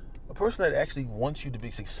up. A person that actually wants you to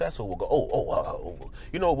be successful will go,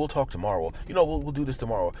 we'll talk tomorrow. We'll do this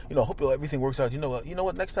tomorrow. Hope everything works out. You know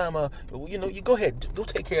what? Next time, you go ahead, go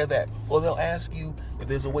take care of that. Or they'll ask you if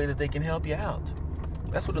there's a way that they can help you out.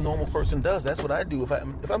 That's what a normal person does. That's what I do. If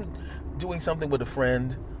I'm doing something with a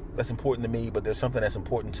friend that's important to me, but there's something that's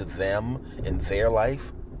important to them in their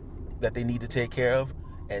life that they need to take care of,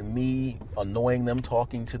 and me annoying them,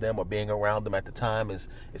 talking to them, or being around them at the time is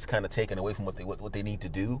kind of taken away from what they need to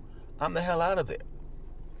do, I'm the hell out of there.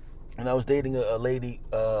 And I was dating a lady,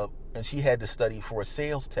 and she had to study for a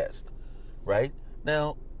sales test, right?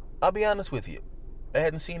 Now, I'll be honest with you. I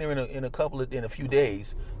hadn't seen her in a few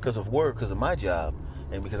days because of work, because of my job,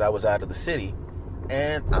 and because I was out of the city.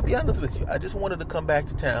 And I'll be honest with you, I just wanted to come back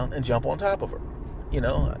to town and jump on top of her. You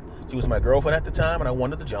know, she was my girlfriend at the time, and I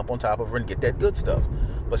wanted to jump on top of her and get that good stuff.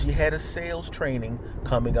 But she had a sales training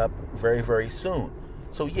coming up very, very soon.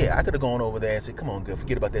 So yeah, I could have gone over there and said, come on, girl,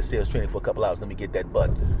 forget about that sales training for a couple hours. Let me get that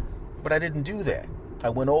butt. But I didn't do that. I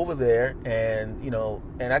went over there, and,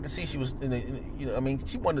 and I could see she was,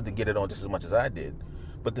 she wanted to get it on just as much as I did.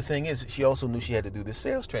 But the thing is, she also knew she had to do this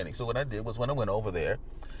sales training. So what I did was, when I went over there,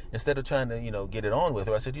 instead of trying to, get it on with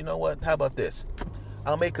her, I said, you know what? How about this?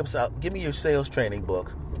 Give me your sales training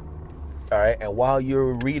book. All right. And while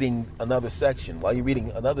you're reading another section,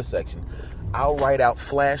 I'll write out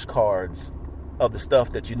flashcards of the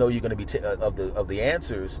stuff that you're going to be, of the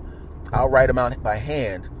answers. I'll write them out by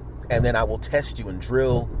hand, and then I will test you and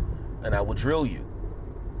I will drill you,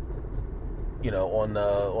 on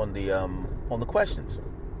the questions.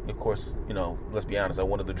 Of course, let's be honest, I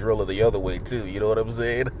wanted the driller the other way too. You know what I'm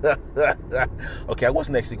saying? Okay, I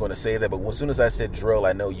wasn't actually going to say that, but as soon as I said drill,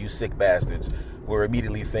 I know you sick bastards were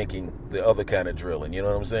immediately thinking the other kind of drilling. You know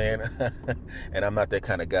what I'm saying? And I'm not that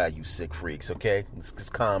kind of guy, you sick freaks, okay?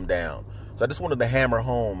 Just calm down. So I just wanted to hammer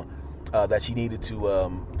home that she needed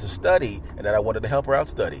to study, and that I wanted to help her out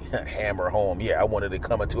study. Hammer home. Yeah, I wanted to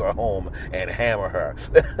come into her home and hammer her.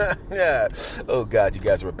 Yeah. Oh, God, you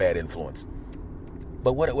guys are a bad influence.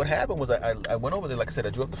 But what happened was I went over there, like I said, I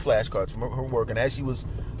drew up the flashcards from her work, and as she was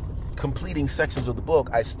completing sections of the book,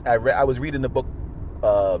 I was reading the book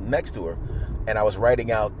next to her, and I was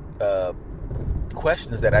writing out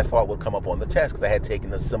questions that I thought would come up on the test, because I had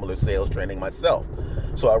taken a similar sales training myself.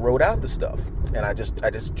 So I wrote out the stuff, and I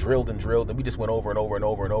just drilled, and we just went over and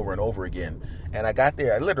over again. And I got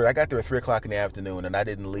there, I got there at 3 o'clock in the afternoon, and I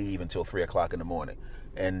didn't leave until 3 o'clock in the morning.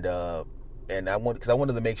 And I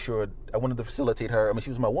wanted to make sure, I wanted to facilitate her. I mean, she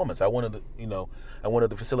was my woman, so I wanted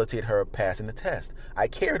to facilitate her passing the test. I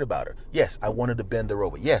cared about her. Yes, I wanted to bend her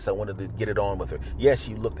over. Yes, I wanted to get it on with her. Yes,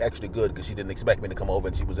 she looked extra good because she didn't expect me to come over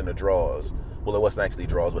and she was in her drawers. Well, it wasn't actually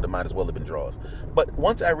drawers, but it might as well have been drawers. But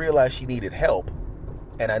once I realized she needed help,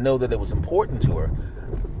 and I know that it was important to her,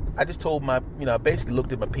 I just told I basically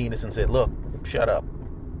looked at my penis and said, look, shut up.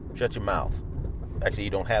 Shut your mouth. Actually, you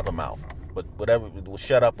don't have a mouth. But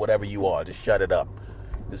shut up, whatever you are, just shut it up.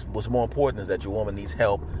 What's more important is that your woman needs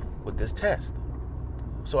help with this test.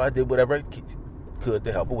 So I did whatever I could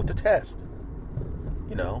to help her with the test.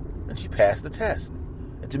 And she passed the test.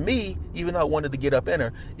 And to me, even though I wanted to get up in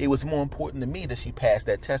her, it was more important to me that she passed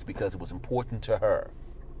that test because it was important to her.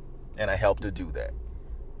 And I helped her do that.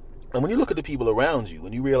 And when you look at the people around you,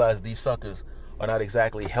 and you realize these suckers are not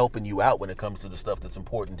exactly helping you out when it comes to the stuff that's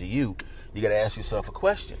important to you, you got to ask yourself a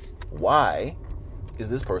question. Why is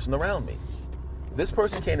this person around me? This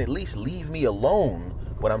person can at least leave me alone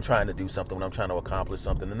when I'm trying to do something, when I'm trying to accomplish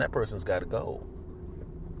something, then that person's got to go.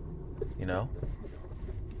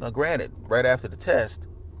 Now, granted, right after the test,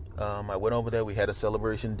 I went over there. We had a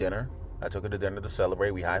celebration dinner. I took her to dinner to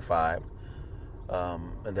celebrate. We high-fived.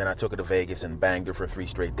 And then I took her to Vegas and banged her for 3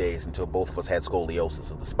 straight days until both of us had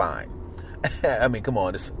scoliosis of the spine. I mean, come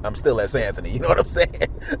on, I'm still S. Anthony, you know what I'm saying?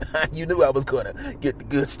 You knew I was going to get the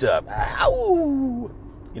good stuff. Ow!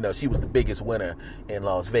 She was the biggest winner in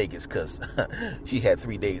Las Vegas because she had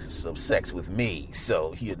 3 days of sex with me.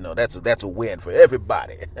 So, that's a win for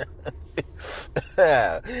everybody.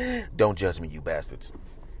 Don't judge me, you bastards.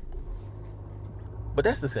 But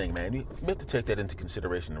that's the thing, man. You have to take that into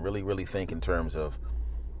consideration and really, really think in terms of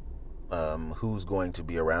who's going to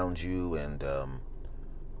be around you and,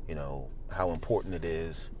 how important it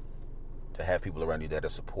is to have people around you that are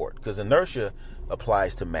support. Because inertia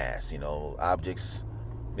applies to mass. Objects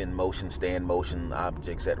in motion stay in motion,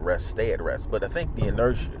 objects at rest stay at rest. But I think the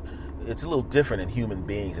inertia, it's a little different in human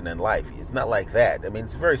beings and in life. It's not like that. I mean,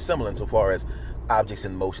 it's very similar insofar as objects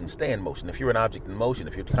in motion stay in motion. If you're an object in motion,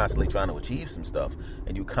 if you're constantly trying to achieve some stuff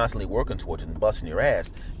and you're constantly working towards it and busting your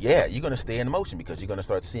ass, yeah, you're going to stay in motion because you're going to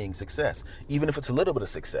start seeing success, even if it's a little bit of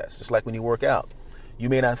success. Just like when you work out. You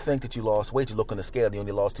may not think that you lost weight. You look on the scale and you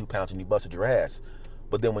only lost 2 pounds and you busted your ass.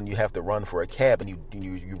 But then when you have to run for a cab and you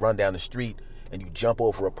run down the street and you jump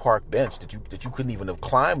over a park bench that you couldn't even have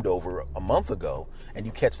climbed over a month ago, and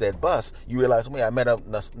you catch that bus, you realize, I may not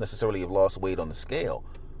necessarily have lost weight on the scale,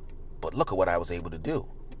 But look at what I was able to do.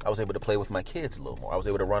 I was able to play with my kids a little more. I was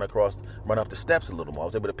able to run up the steps a little more. I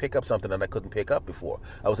was able to pick up something that I couldn't pick up before.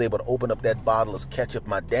 I was able to open up that bottle of ketchup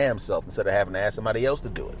my damn self instead of having to ask somebody else to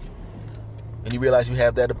do it. And you realize you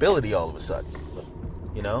have that ability all of a sudden,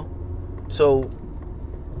 you know? So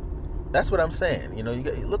that's what I'm saying. You know, you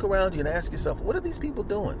look around you and ask yourself, what are these people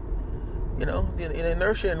doing? You know, the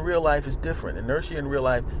inertia in real life is different. Inertia in real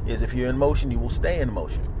life is if you're in motion, you will stay in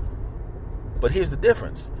motion. But here's the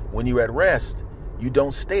difference. When you're at rest, you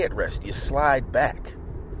don't stay at rest. You slide back.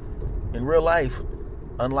 In real life,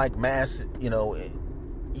 unlike mass, you know,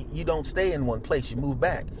 you don't stay in one place. You move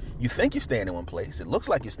back. You think you're staying in one place. It looks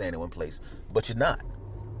like you're staying in one place, but you're not.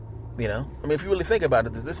 You know? I mean, if you really think about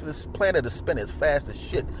it, this planet is spinning as fast as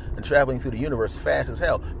shit and traveling through the universe fast as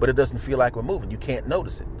hell, but it doesn't feel like we're moving. You can't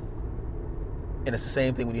notice it. And it's the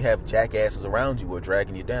same thing when you have jackasses around you who are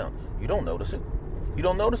dragging you down. You don't notice it. You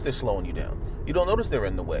don't notice they're slowing you down. You don't notice they're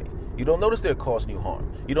in the way. You don't notice they're causing you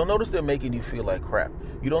harm. You don't notice they're making you feel like crap.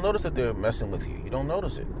 You don't notice that they're messing with you. You don't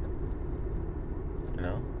notice it. You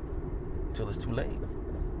know? Until it's too late.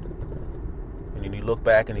 And then you look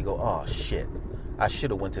back and you go, oh, shit. I should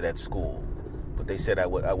have went to that school. But they said I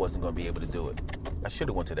wasn't going to be able to do it. I should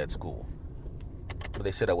have went to that school. But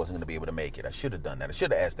they said I wasn't going to be able to make it. I should have done that. I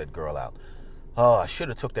should have asked that girl out. Oh, I should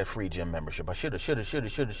have took that free gym membership. I should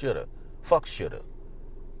have. Fuck shoulda.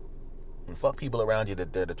 And fuck people around you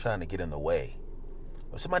that are trying to get in the way.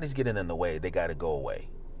 If somebody's getting in the way, they got to go away.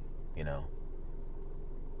 You know?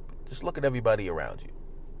 Just look at everybody around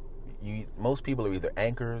you. Most people are either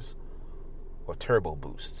anchors or turbo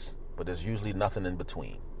boosts. But there's usually nothing in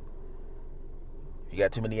between. If you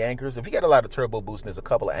got too many anchors, if you got a lot of turbo boosts and there's a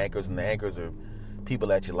couple of anchors, and the anchors are people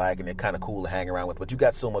that you like and they're kind of cool to hang around with, but you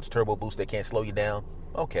got so much turbo boost they can't slow you down,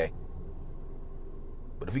 okay.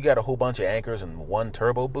 But if you got a whole bunch of anchors and one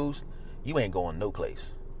turbo boost, you ain't going no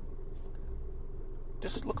place.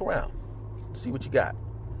 Just look around, see what you got,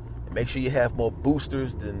 and make sure you have more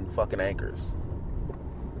boosters than fucking anchors.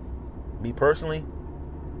 Me personally,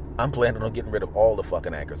 I'm planning on getting rid of all the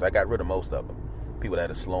fucking anchors. I got rid of most of them. People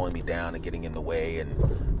that are slowing me down and getting in the way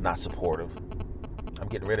and not supportive. I'm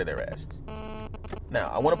getting rid of their asses. Now,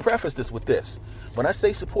 I want to preface this with this. When I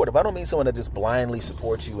say supportive, I don't mean someone that just blindly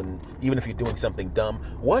supports you, and even if you're doing something dumb,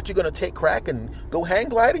 what, you're going to take crack and go hang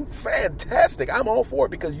gliding? Fantastic. I'm all for it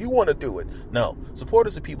because you want to do it. No,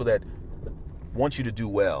 supporters are people that want you to do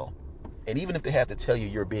well. And even if they have to tell you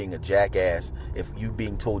you're being a jackass, if you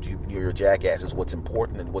being told you're a jackass is what's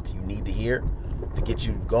important and what you need to hear to get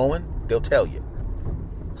you going, they'll tell you.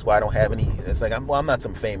 That's why I don't have any, it's like, I'm not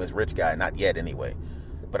some famous rich guy, not yet anyway.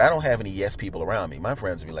 But I don't have any yes people around me. My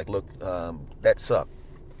friends will be like, look, that sucked.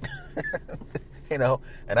 You know?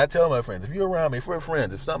 And I tell my friends, if you're around me, if we're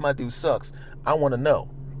friends, if something I do sucks, I want to know.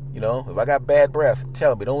 You know? If I got bad breath,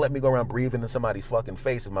 tell me. Don't let me go around breathing in somebody's fucking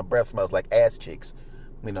face if my breath smells like ass cheeks.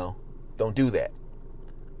 You know? Don't do that.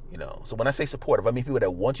 You know? So when I say supportive, I mean people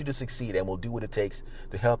that want you to succeed and will do what it takes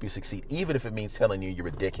to help you succeed, even if it means telling you you're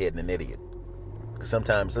a dickhead and an idiot. Because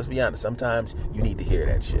sometimes, let's be honest, sometimes you need to hear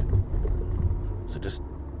that shit. So just,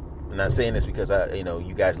 I'm not saying this because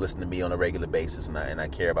you guys listen to me on a regular basis and I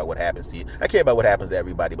care about what happens to you. I care about what happens to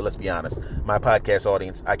everybody, but let's be honest, my podcast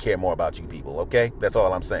audience, I care more about you people, okay? That's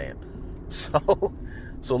all I'm saying.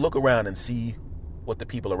 So look around and see what the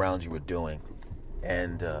people around you are doing.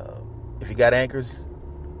 And if you got anchors,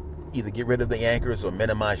 either get rid of the anchors or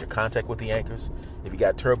minimize your contact with the anchors. If you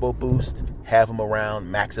got turbo boost, have them around,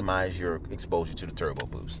 maximize your exposure to the turbo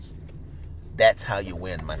boosts. That's how you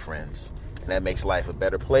win, my friends. And that makes life a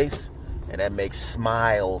better place, and that makes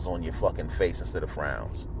smiles on your fucking face instead of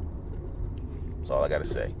frowns. That's all I gotta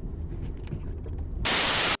say.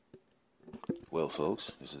 Well,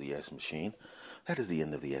 folks, this is the S Machine. That is the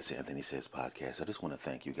end of the S Anthony Says podcast. I just want to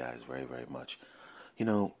thank you guys very, very much. You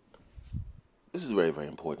know, this is very, very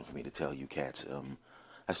important for me to tell you cats.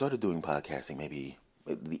 I started doing podcasting maybe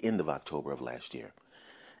at the end of October of last year.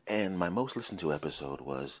 And my most listened to episode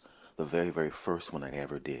was the very, very first one I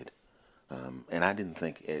ever did. And I didn't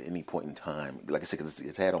think at any point in time, like I said, because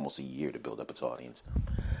it's had almost a year to build up its audience.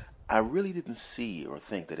 I really didn't see or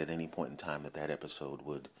think that at any point in time that episode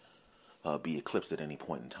would be eclipsed at any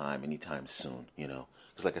point in time, anytime soon, you know.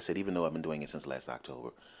 Because like I said, even though I've been doing it since last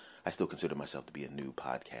October, I still consider myself to be a new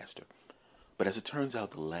podcaster. But as it turns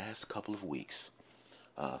out, the last couple of weeks,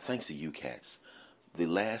 thanks to you cats, the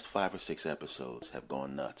last 5 or 6 episodes have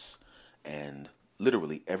gone nuts. And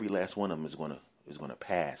literally every last one of them is going to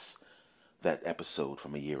pass that episode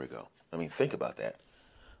from a year ago. I mean, think about that.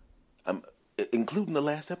 Including the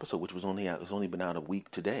last episode, which was only been out a week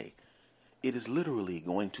today. It is literally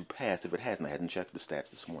going to pass, if it hasn't, I hadn't checked the stats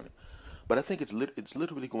this morning, But I think it's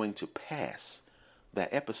literally going to pass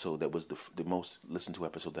that episode that was the most listened to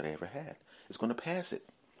episode that I ever had. It's going to pass it.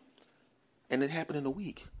 And it happened in a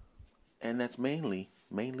week. And that's mainly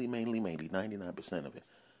 99% of it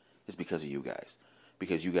is because of you guys.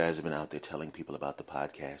 Because you guys have been out there telling people about the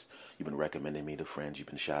podcast. You've been recommending me to friends. You've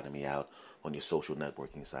been shouting me out on your social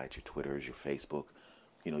networking sites, your Twitters, your Facebook.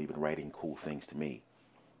 You know, you've been writing cool things to me.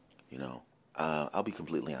 You know, I'll be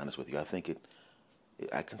completely honest with you.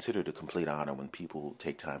 I consider it a complete honor when people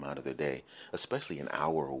take time out of their day, especially an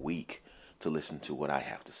hour a week, to listen to what I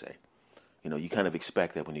have to say. You know, you kind of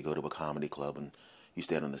expect that when you go to a comedy club and you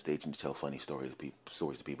stand on the stage and you tell funny stories to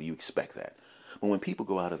people. You expect that. But when people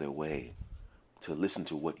go out of their way to listen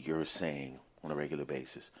to what you're saying on a regular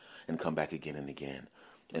basis and come back again and again,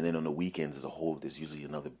 and then on the weekends as a whole, there's usually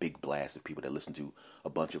another big blast of people that listen to a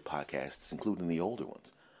bunch of podcasts, including the older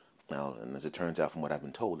ones. Now, and as it turns out from what I've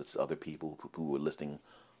been told, it's other people who were listening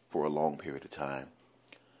for a long period of time.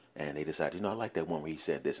 And they decide, I like that one where he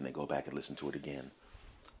said this, and they go back and listen to it again.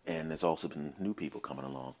 And there's also been new people coming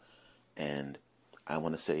along. And I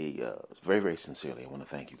want to say very, very sincerely, I want to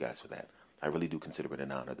thank you guys for that. I really do consider it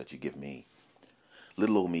an honor that you give me,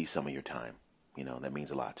 little old me, some of your time. You know, that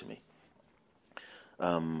means a lot to me.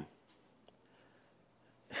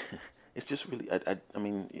 It's just really, I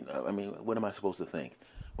mean, what am I supposed to think?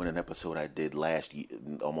 When an episode I did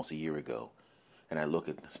almost a year ago, and I look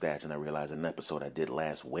at the stats and I realize an episode I did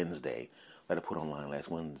last Wednesday, that I put online last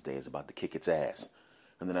Wednesday, is about to kick its ass.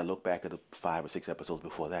 And then I look back at the 5 or 6 episodes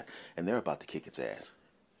before that, and they're about to kick its ass.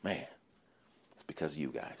 Man, it's because of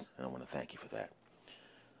you guys, and I want to thank you for that.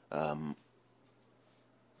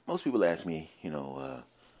 Most people ask me,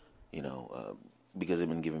 because they've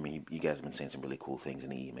been giving me, you guys have been saying some really cool things in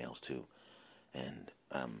the emails too. And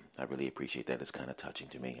I really appreciate that. It's kind of touching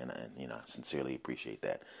to me, and I sincerely appreciate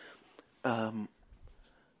that.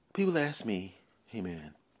 People ask me, hey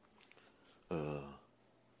man, I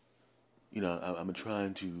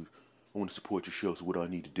want to support your show, so what do I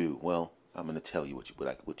need to do? Well, I'm going to tell you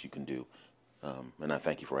what you can do, and I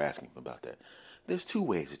thank you for asking about that. There's 2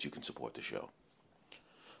 ways that you can support the show.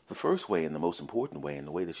 The first way, and the most important way, and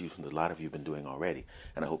the way that a lot of you have been doing already,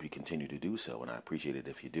 and I hope you continue to do so, and I appreciate it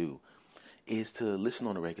if you do, is to listen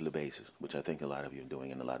on a regular basis, which I think a lot of you are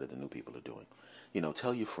doing and a lot of the new people are doing.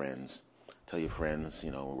 Tell your friends,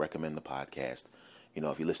 recommend the podcast.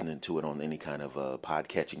 If you're listening to it on any kind of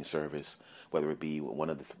pod-catching service, whether it be one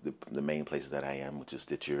of the main places that I am, which is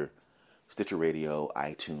Stitcher Radio,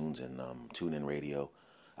 iTunes, and TuneIn Radio.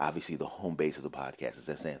 Obviously, the home base of the podcast is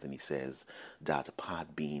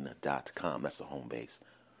santhonysays.podbean.com. That's the home base.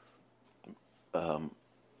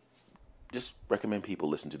 Just recommend people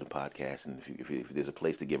listen to the podcast, and if there's a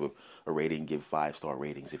place to give a rating, give 5-star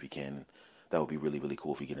ratings if you can. That would be really, really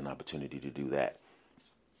cool if you get an opportunity to do that.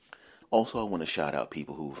 Also, I want to shout out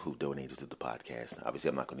people who donated to the podcast. Obviously,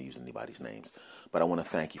 I'm not going to use anybody's names, but I want to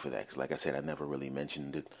thank you for that, because like I said, I never really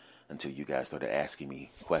mentioned it until you guys started asking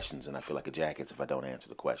me questions, and I feel like a jackass if I don't answer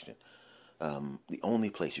the question. The only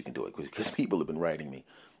place you can do it, because people have been writing me,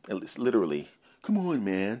 and it's literally, come on,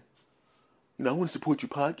 man. I want to support your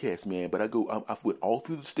podcast, man, but I went all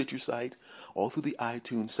through the Stitcher site, all through the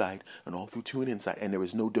iTunes site, and all through TuneIn site, and there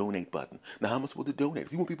is no donate button. Now, how am I supposed to donate?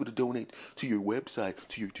 If you want people to donate to your website,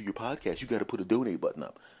 to your podcast, you got to put a donate button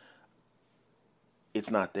up.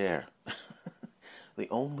 It's not there. The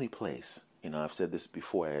only place, I've said this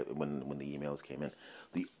before when the emails came in,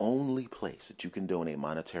 the only place that you can donate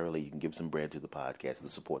monetarily, you can give some bread to the podcast to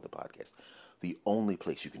support the podcast. The only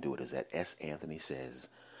place you can do it is at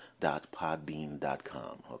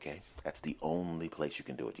santhonysays.podbean.com, okay? That's the only place you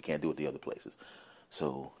can do it. You can't do it the other places.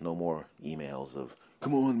 So no more emails of,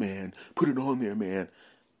 come on, man, put it on there, man.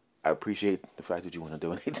 I appreciate the fact that you want to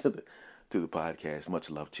donate to the podcast.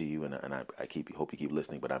 Much love to you, and I hope you keep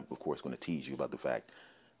listening, but I'm, of course, going to tease you about the fact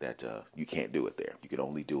that you can't do it there. You can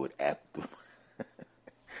only do it at the...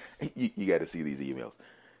 you got to see these emails.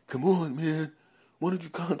 Come on, man. Why don't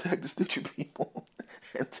you contact the Stitcher people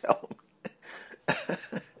and tell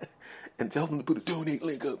them to put a donate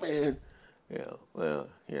link up, man? Yeah, well,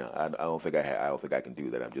 I don't think I can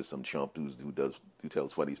do that. I'm just some chump who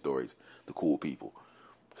tells funny stories to cool people.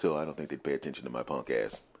 So I don't think they'd pay attention to my punk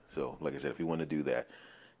ass. So, like I said, if you want to do that,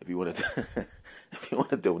 if you want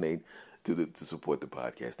to donate to support the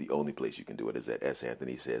podcast, the only place you can do it is at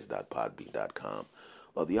santhonysays.podbean.com.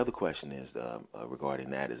 The other question is regarding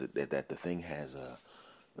that is that the thing has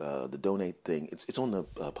the donate thing. It's on the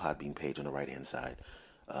Podbean page on the right hand side,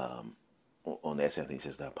 on the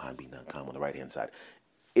santhonysays.podbean.com on the right hand side.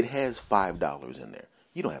 It has $5 in there.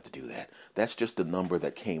 You don't have to do that. That's just the number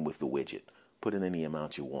that came with the widget. Put in any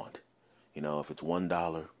amount you want. If it's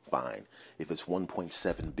 $1, fine. If it's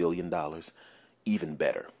 $1.7 billion, even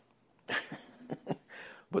better.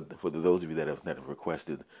 But for those of you that have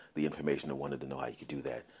requested the information and wanted to know how you could do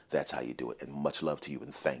that, that's how you do it. And much love to you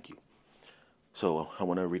and thank you. So I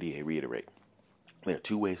want to reiterate. There are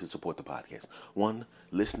two ways to support the podcast. One,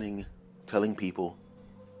 listening, telling people,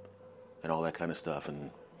 and all that kind of stuff,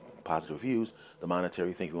 and positive reviews. The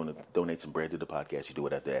monetary thing, if you want to donate some bread to the podcast, you do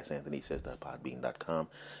it at the AskAnthonySays.podbean.com.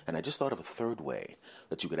 And I just thought of a third way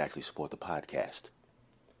that you could actually support the podcast.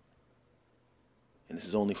 And this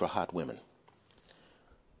is only for hot women.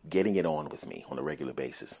 Getting it on with me on a regular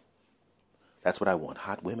basis. That's what I want.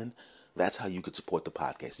 Hot women, that's how you could support the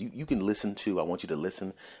podcast. You can listen to, I want you to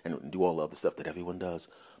listen and do all the other stuff that everyone does.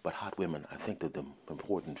 But hot women, I think that they're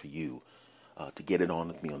important for you to get it on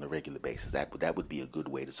with me on a regular basis. That would be a good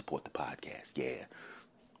way to support the podcast. Yeah.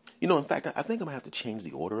 In fact, I think I'm going to have to change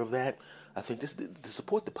the order of that. I think to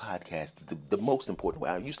support the podcast, the most important way,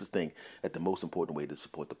 I used to think that the most important way to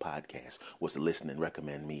support the podcast was to listen and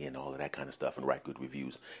recommend me and all of that kind of stuff and write good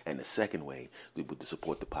reviews. And the second way to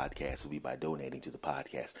support the podcast would be by donating to the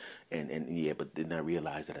podcast. But then I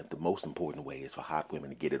realized that the most important way is for hot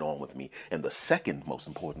women to get it on with me. And the second most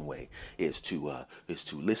important way is to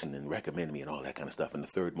listen and recommend me and all that kind of stuff. And the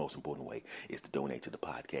third most important way is to donate to the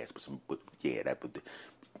podcast.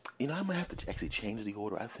 I'm going to have to actually change the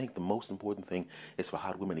order. I think the most important thing is for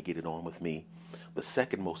hot women to get it on with me. The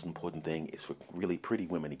second most important thing is for really pretty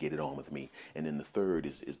women to get it on with me. And then the third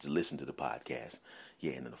is to listen to the podcast.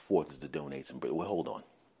 Yeah, and then the fourth is to donate some. Well, hold on.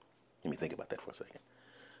 Let me think about that for a second.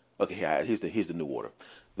 Okay, here's the new order.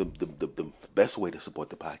 The best way to support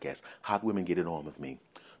the podcast, hot women get it on with me.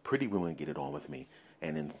 Pretty women get it on with me.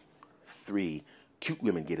 And then 3, cute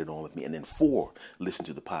women get it on with me, and then 4, listen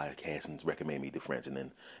to the podcast and recommend me to friends, and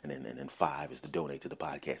then 5 is to donate to the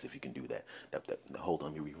podcast if you can do that. Hold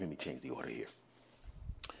on, let me change the order here.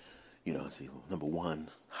 See, number 1,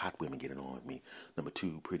 hot women get it on with me. Number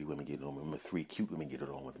 2, pretty women get it on with me. Number 3, cute women get it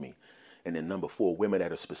on with me, and then number 4, women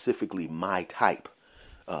that are specifically my type,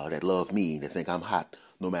 that love me, that think I'm hot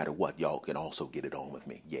no matter what. Y'all can also get it on with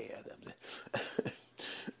me. Yeah,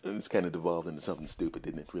 it's kind of devolved into something stupid,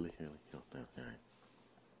 didn't it? Really. All right.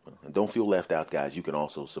 And don't feel left out, guys. You can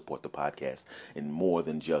also support the podcast in more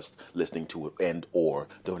than just listening to it and or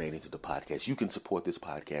donating to the podcast. You can support this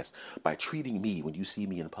podcast by treating me, when you see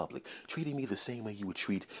me in public, treating me the same way you would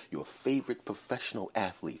treat your favorite professional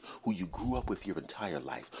athlete who you grew up with your entire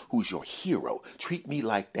life, who's your hero. Treat me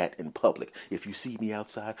like that in public. If you see me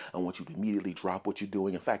outside, I want you to immediately drop what you're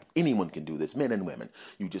doing. In fact, anyone can do this, men and women.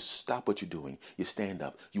 You just stop what you're doing. You stand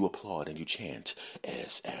up, you applaud, and you chant,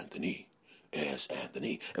 "As Anthony. As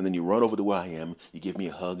Anthony." And then you run over to where I am, you give me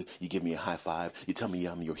a hug, you give me a high five, you tell me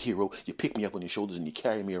I'm your hero, you pick me up on your shoulders and you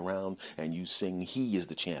carry me around and you sing, "He is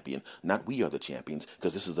the champion," not "We are the champions,"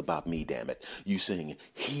 because this is about me, damn it. You sing,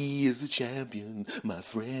 "He is the champion, my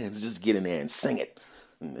friends." Just get in there and sing it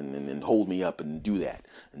and hold me up and do that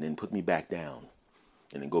and then put me back down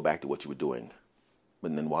and then go back to what you were doing.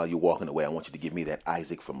 And then while you're walking away, I want you to give me that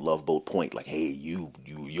Isaac from Love Boat Point, like, "Hey, you're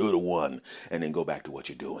the one," and then go back to what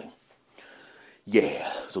you're doing.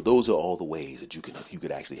 Yeah, so those are all the ways that you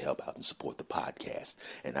could actually help out and support the podcast.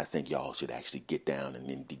 And I think y'all should actually get down and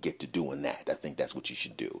then get to doing that. I think that's what you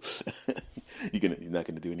should do. You're not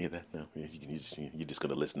going to do any of that? No, you're just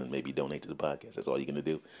going to listen and maybe donate to the podcast. That's all you're going to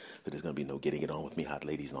do. So there's going to be no getting it on with me, hot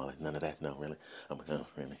ladies and all that. None of that. No, really. I'm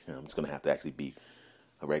just going to have to actually be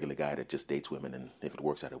a regular guy that just dates women, and if it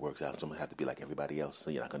works out, it works out. So I'm going to have to be like everybody else. So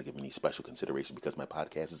you're not going to give me any special consideration because my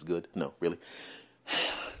podcast is good? No, really?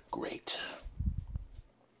 Great.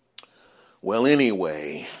 Well,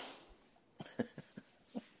 anyway,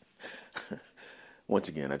 once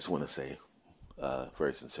again, I just want to say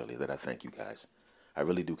very sincerely that I thank you guys. I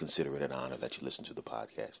really do consider it an honor that you listen to the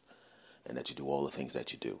podcast and that you do all the things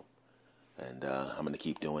that you do. And I'm going to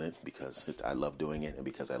keep doing it because I love doing it and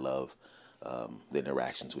because I love the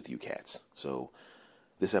interactions with you cats. So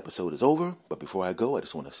this episode is over, but before I go, I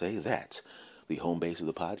just want to say that the home base of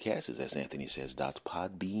the podcast is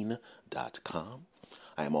AskAnthonySays.podbean.com.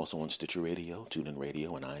 I am also on Stitcher Radio, TuneIn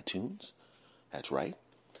Radio, and iTunes. That's right.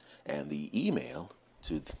 And the email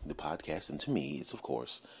to the podcast and to me is, of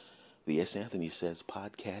course, the S. Anthony Says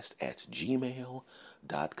podcast at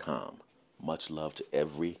gmail.com. Much love to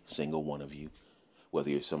every single one of you, whether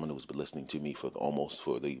you're someone who's been listening to me for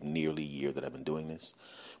the nearly year that I've been doing this,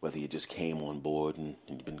 whether you just came on board and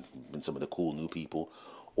you've been some of the cool new people,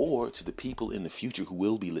 or to the people in the future who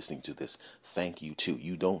will be listening to this, thank you too.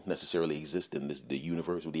 You don't necessarily exist in the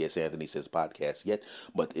universe of the S. Anthony Says podcast yet,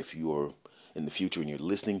 but if you're in the future and you're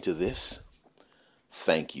listening to this,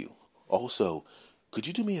 thank you. Also, could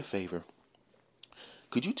you do me a favor?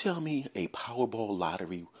 Could you tell me a Powerball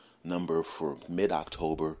lottery number for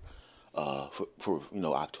mid-October? For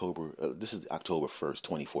October. This is October 1st,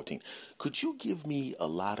 2014. Could you give me a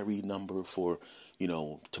lottery number for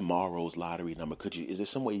tomorrow's lottery number? Is there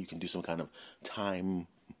some way you can do some kind of time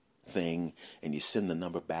thing and you send the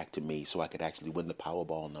number back to me so I could actually win the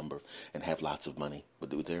Powerball number and have lots of money?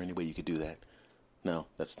 Was there any way you could do that? No,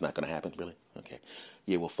 that's not going to happen, really? Okay.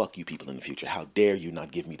 Yeah, well, fuck you people in the future. How dare you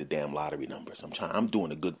not give me the damn lottery numbers? I'm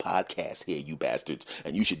doing a good podcast here, you bastards,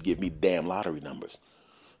 and you should give me the damn lottery numbers.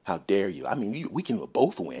 How dare you? I mean, we can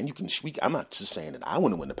both win. I'm not just saying that I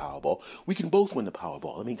want to win the Powerball. We can both win the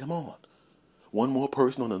Powerball. I mean, come on. One more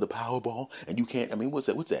person on the Powerball, and you can't. I mean, what's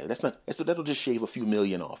that? That'll just shave a few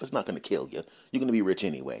million off. It's not going to kill you. You're going to be rich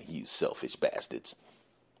anyway, you selfish bastards.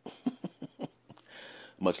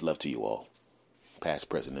 Much love to you all, past,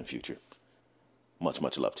 present, and future. Much,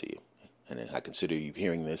 much love to you. And I consider you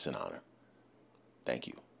hearing this an honor. Thank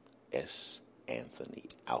you. S. Anthony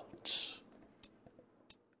out.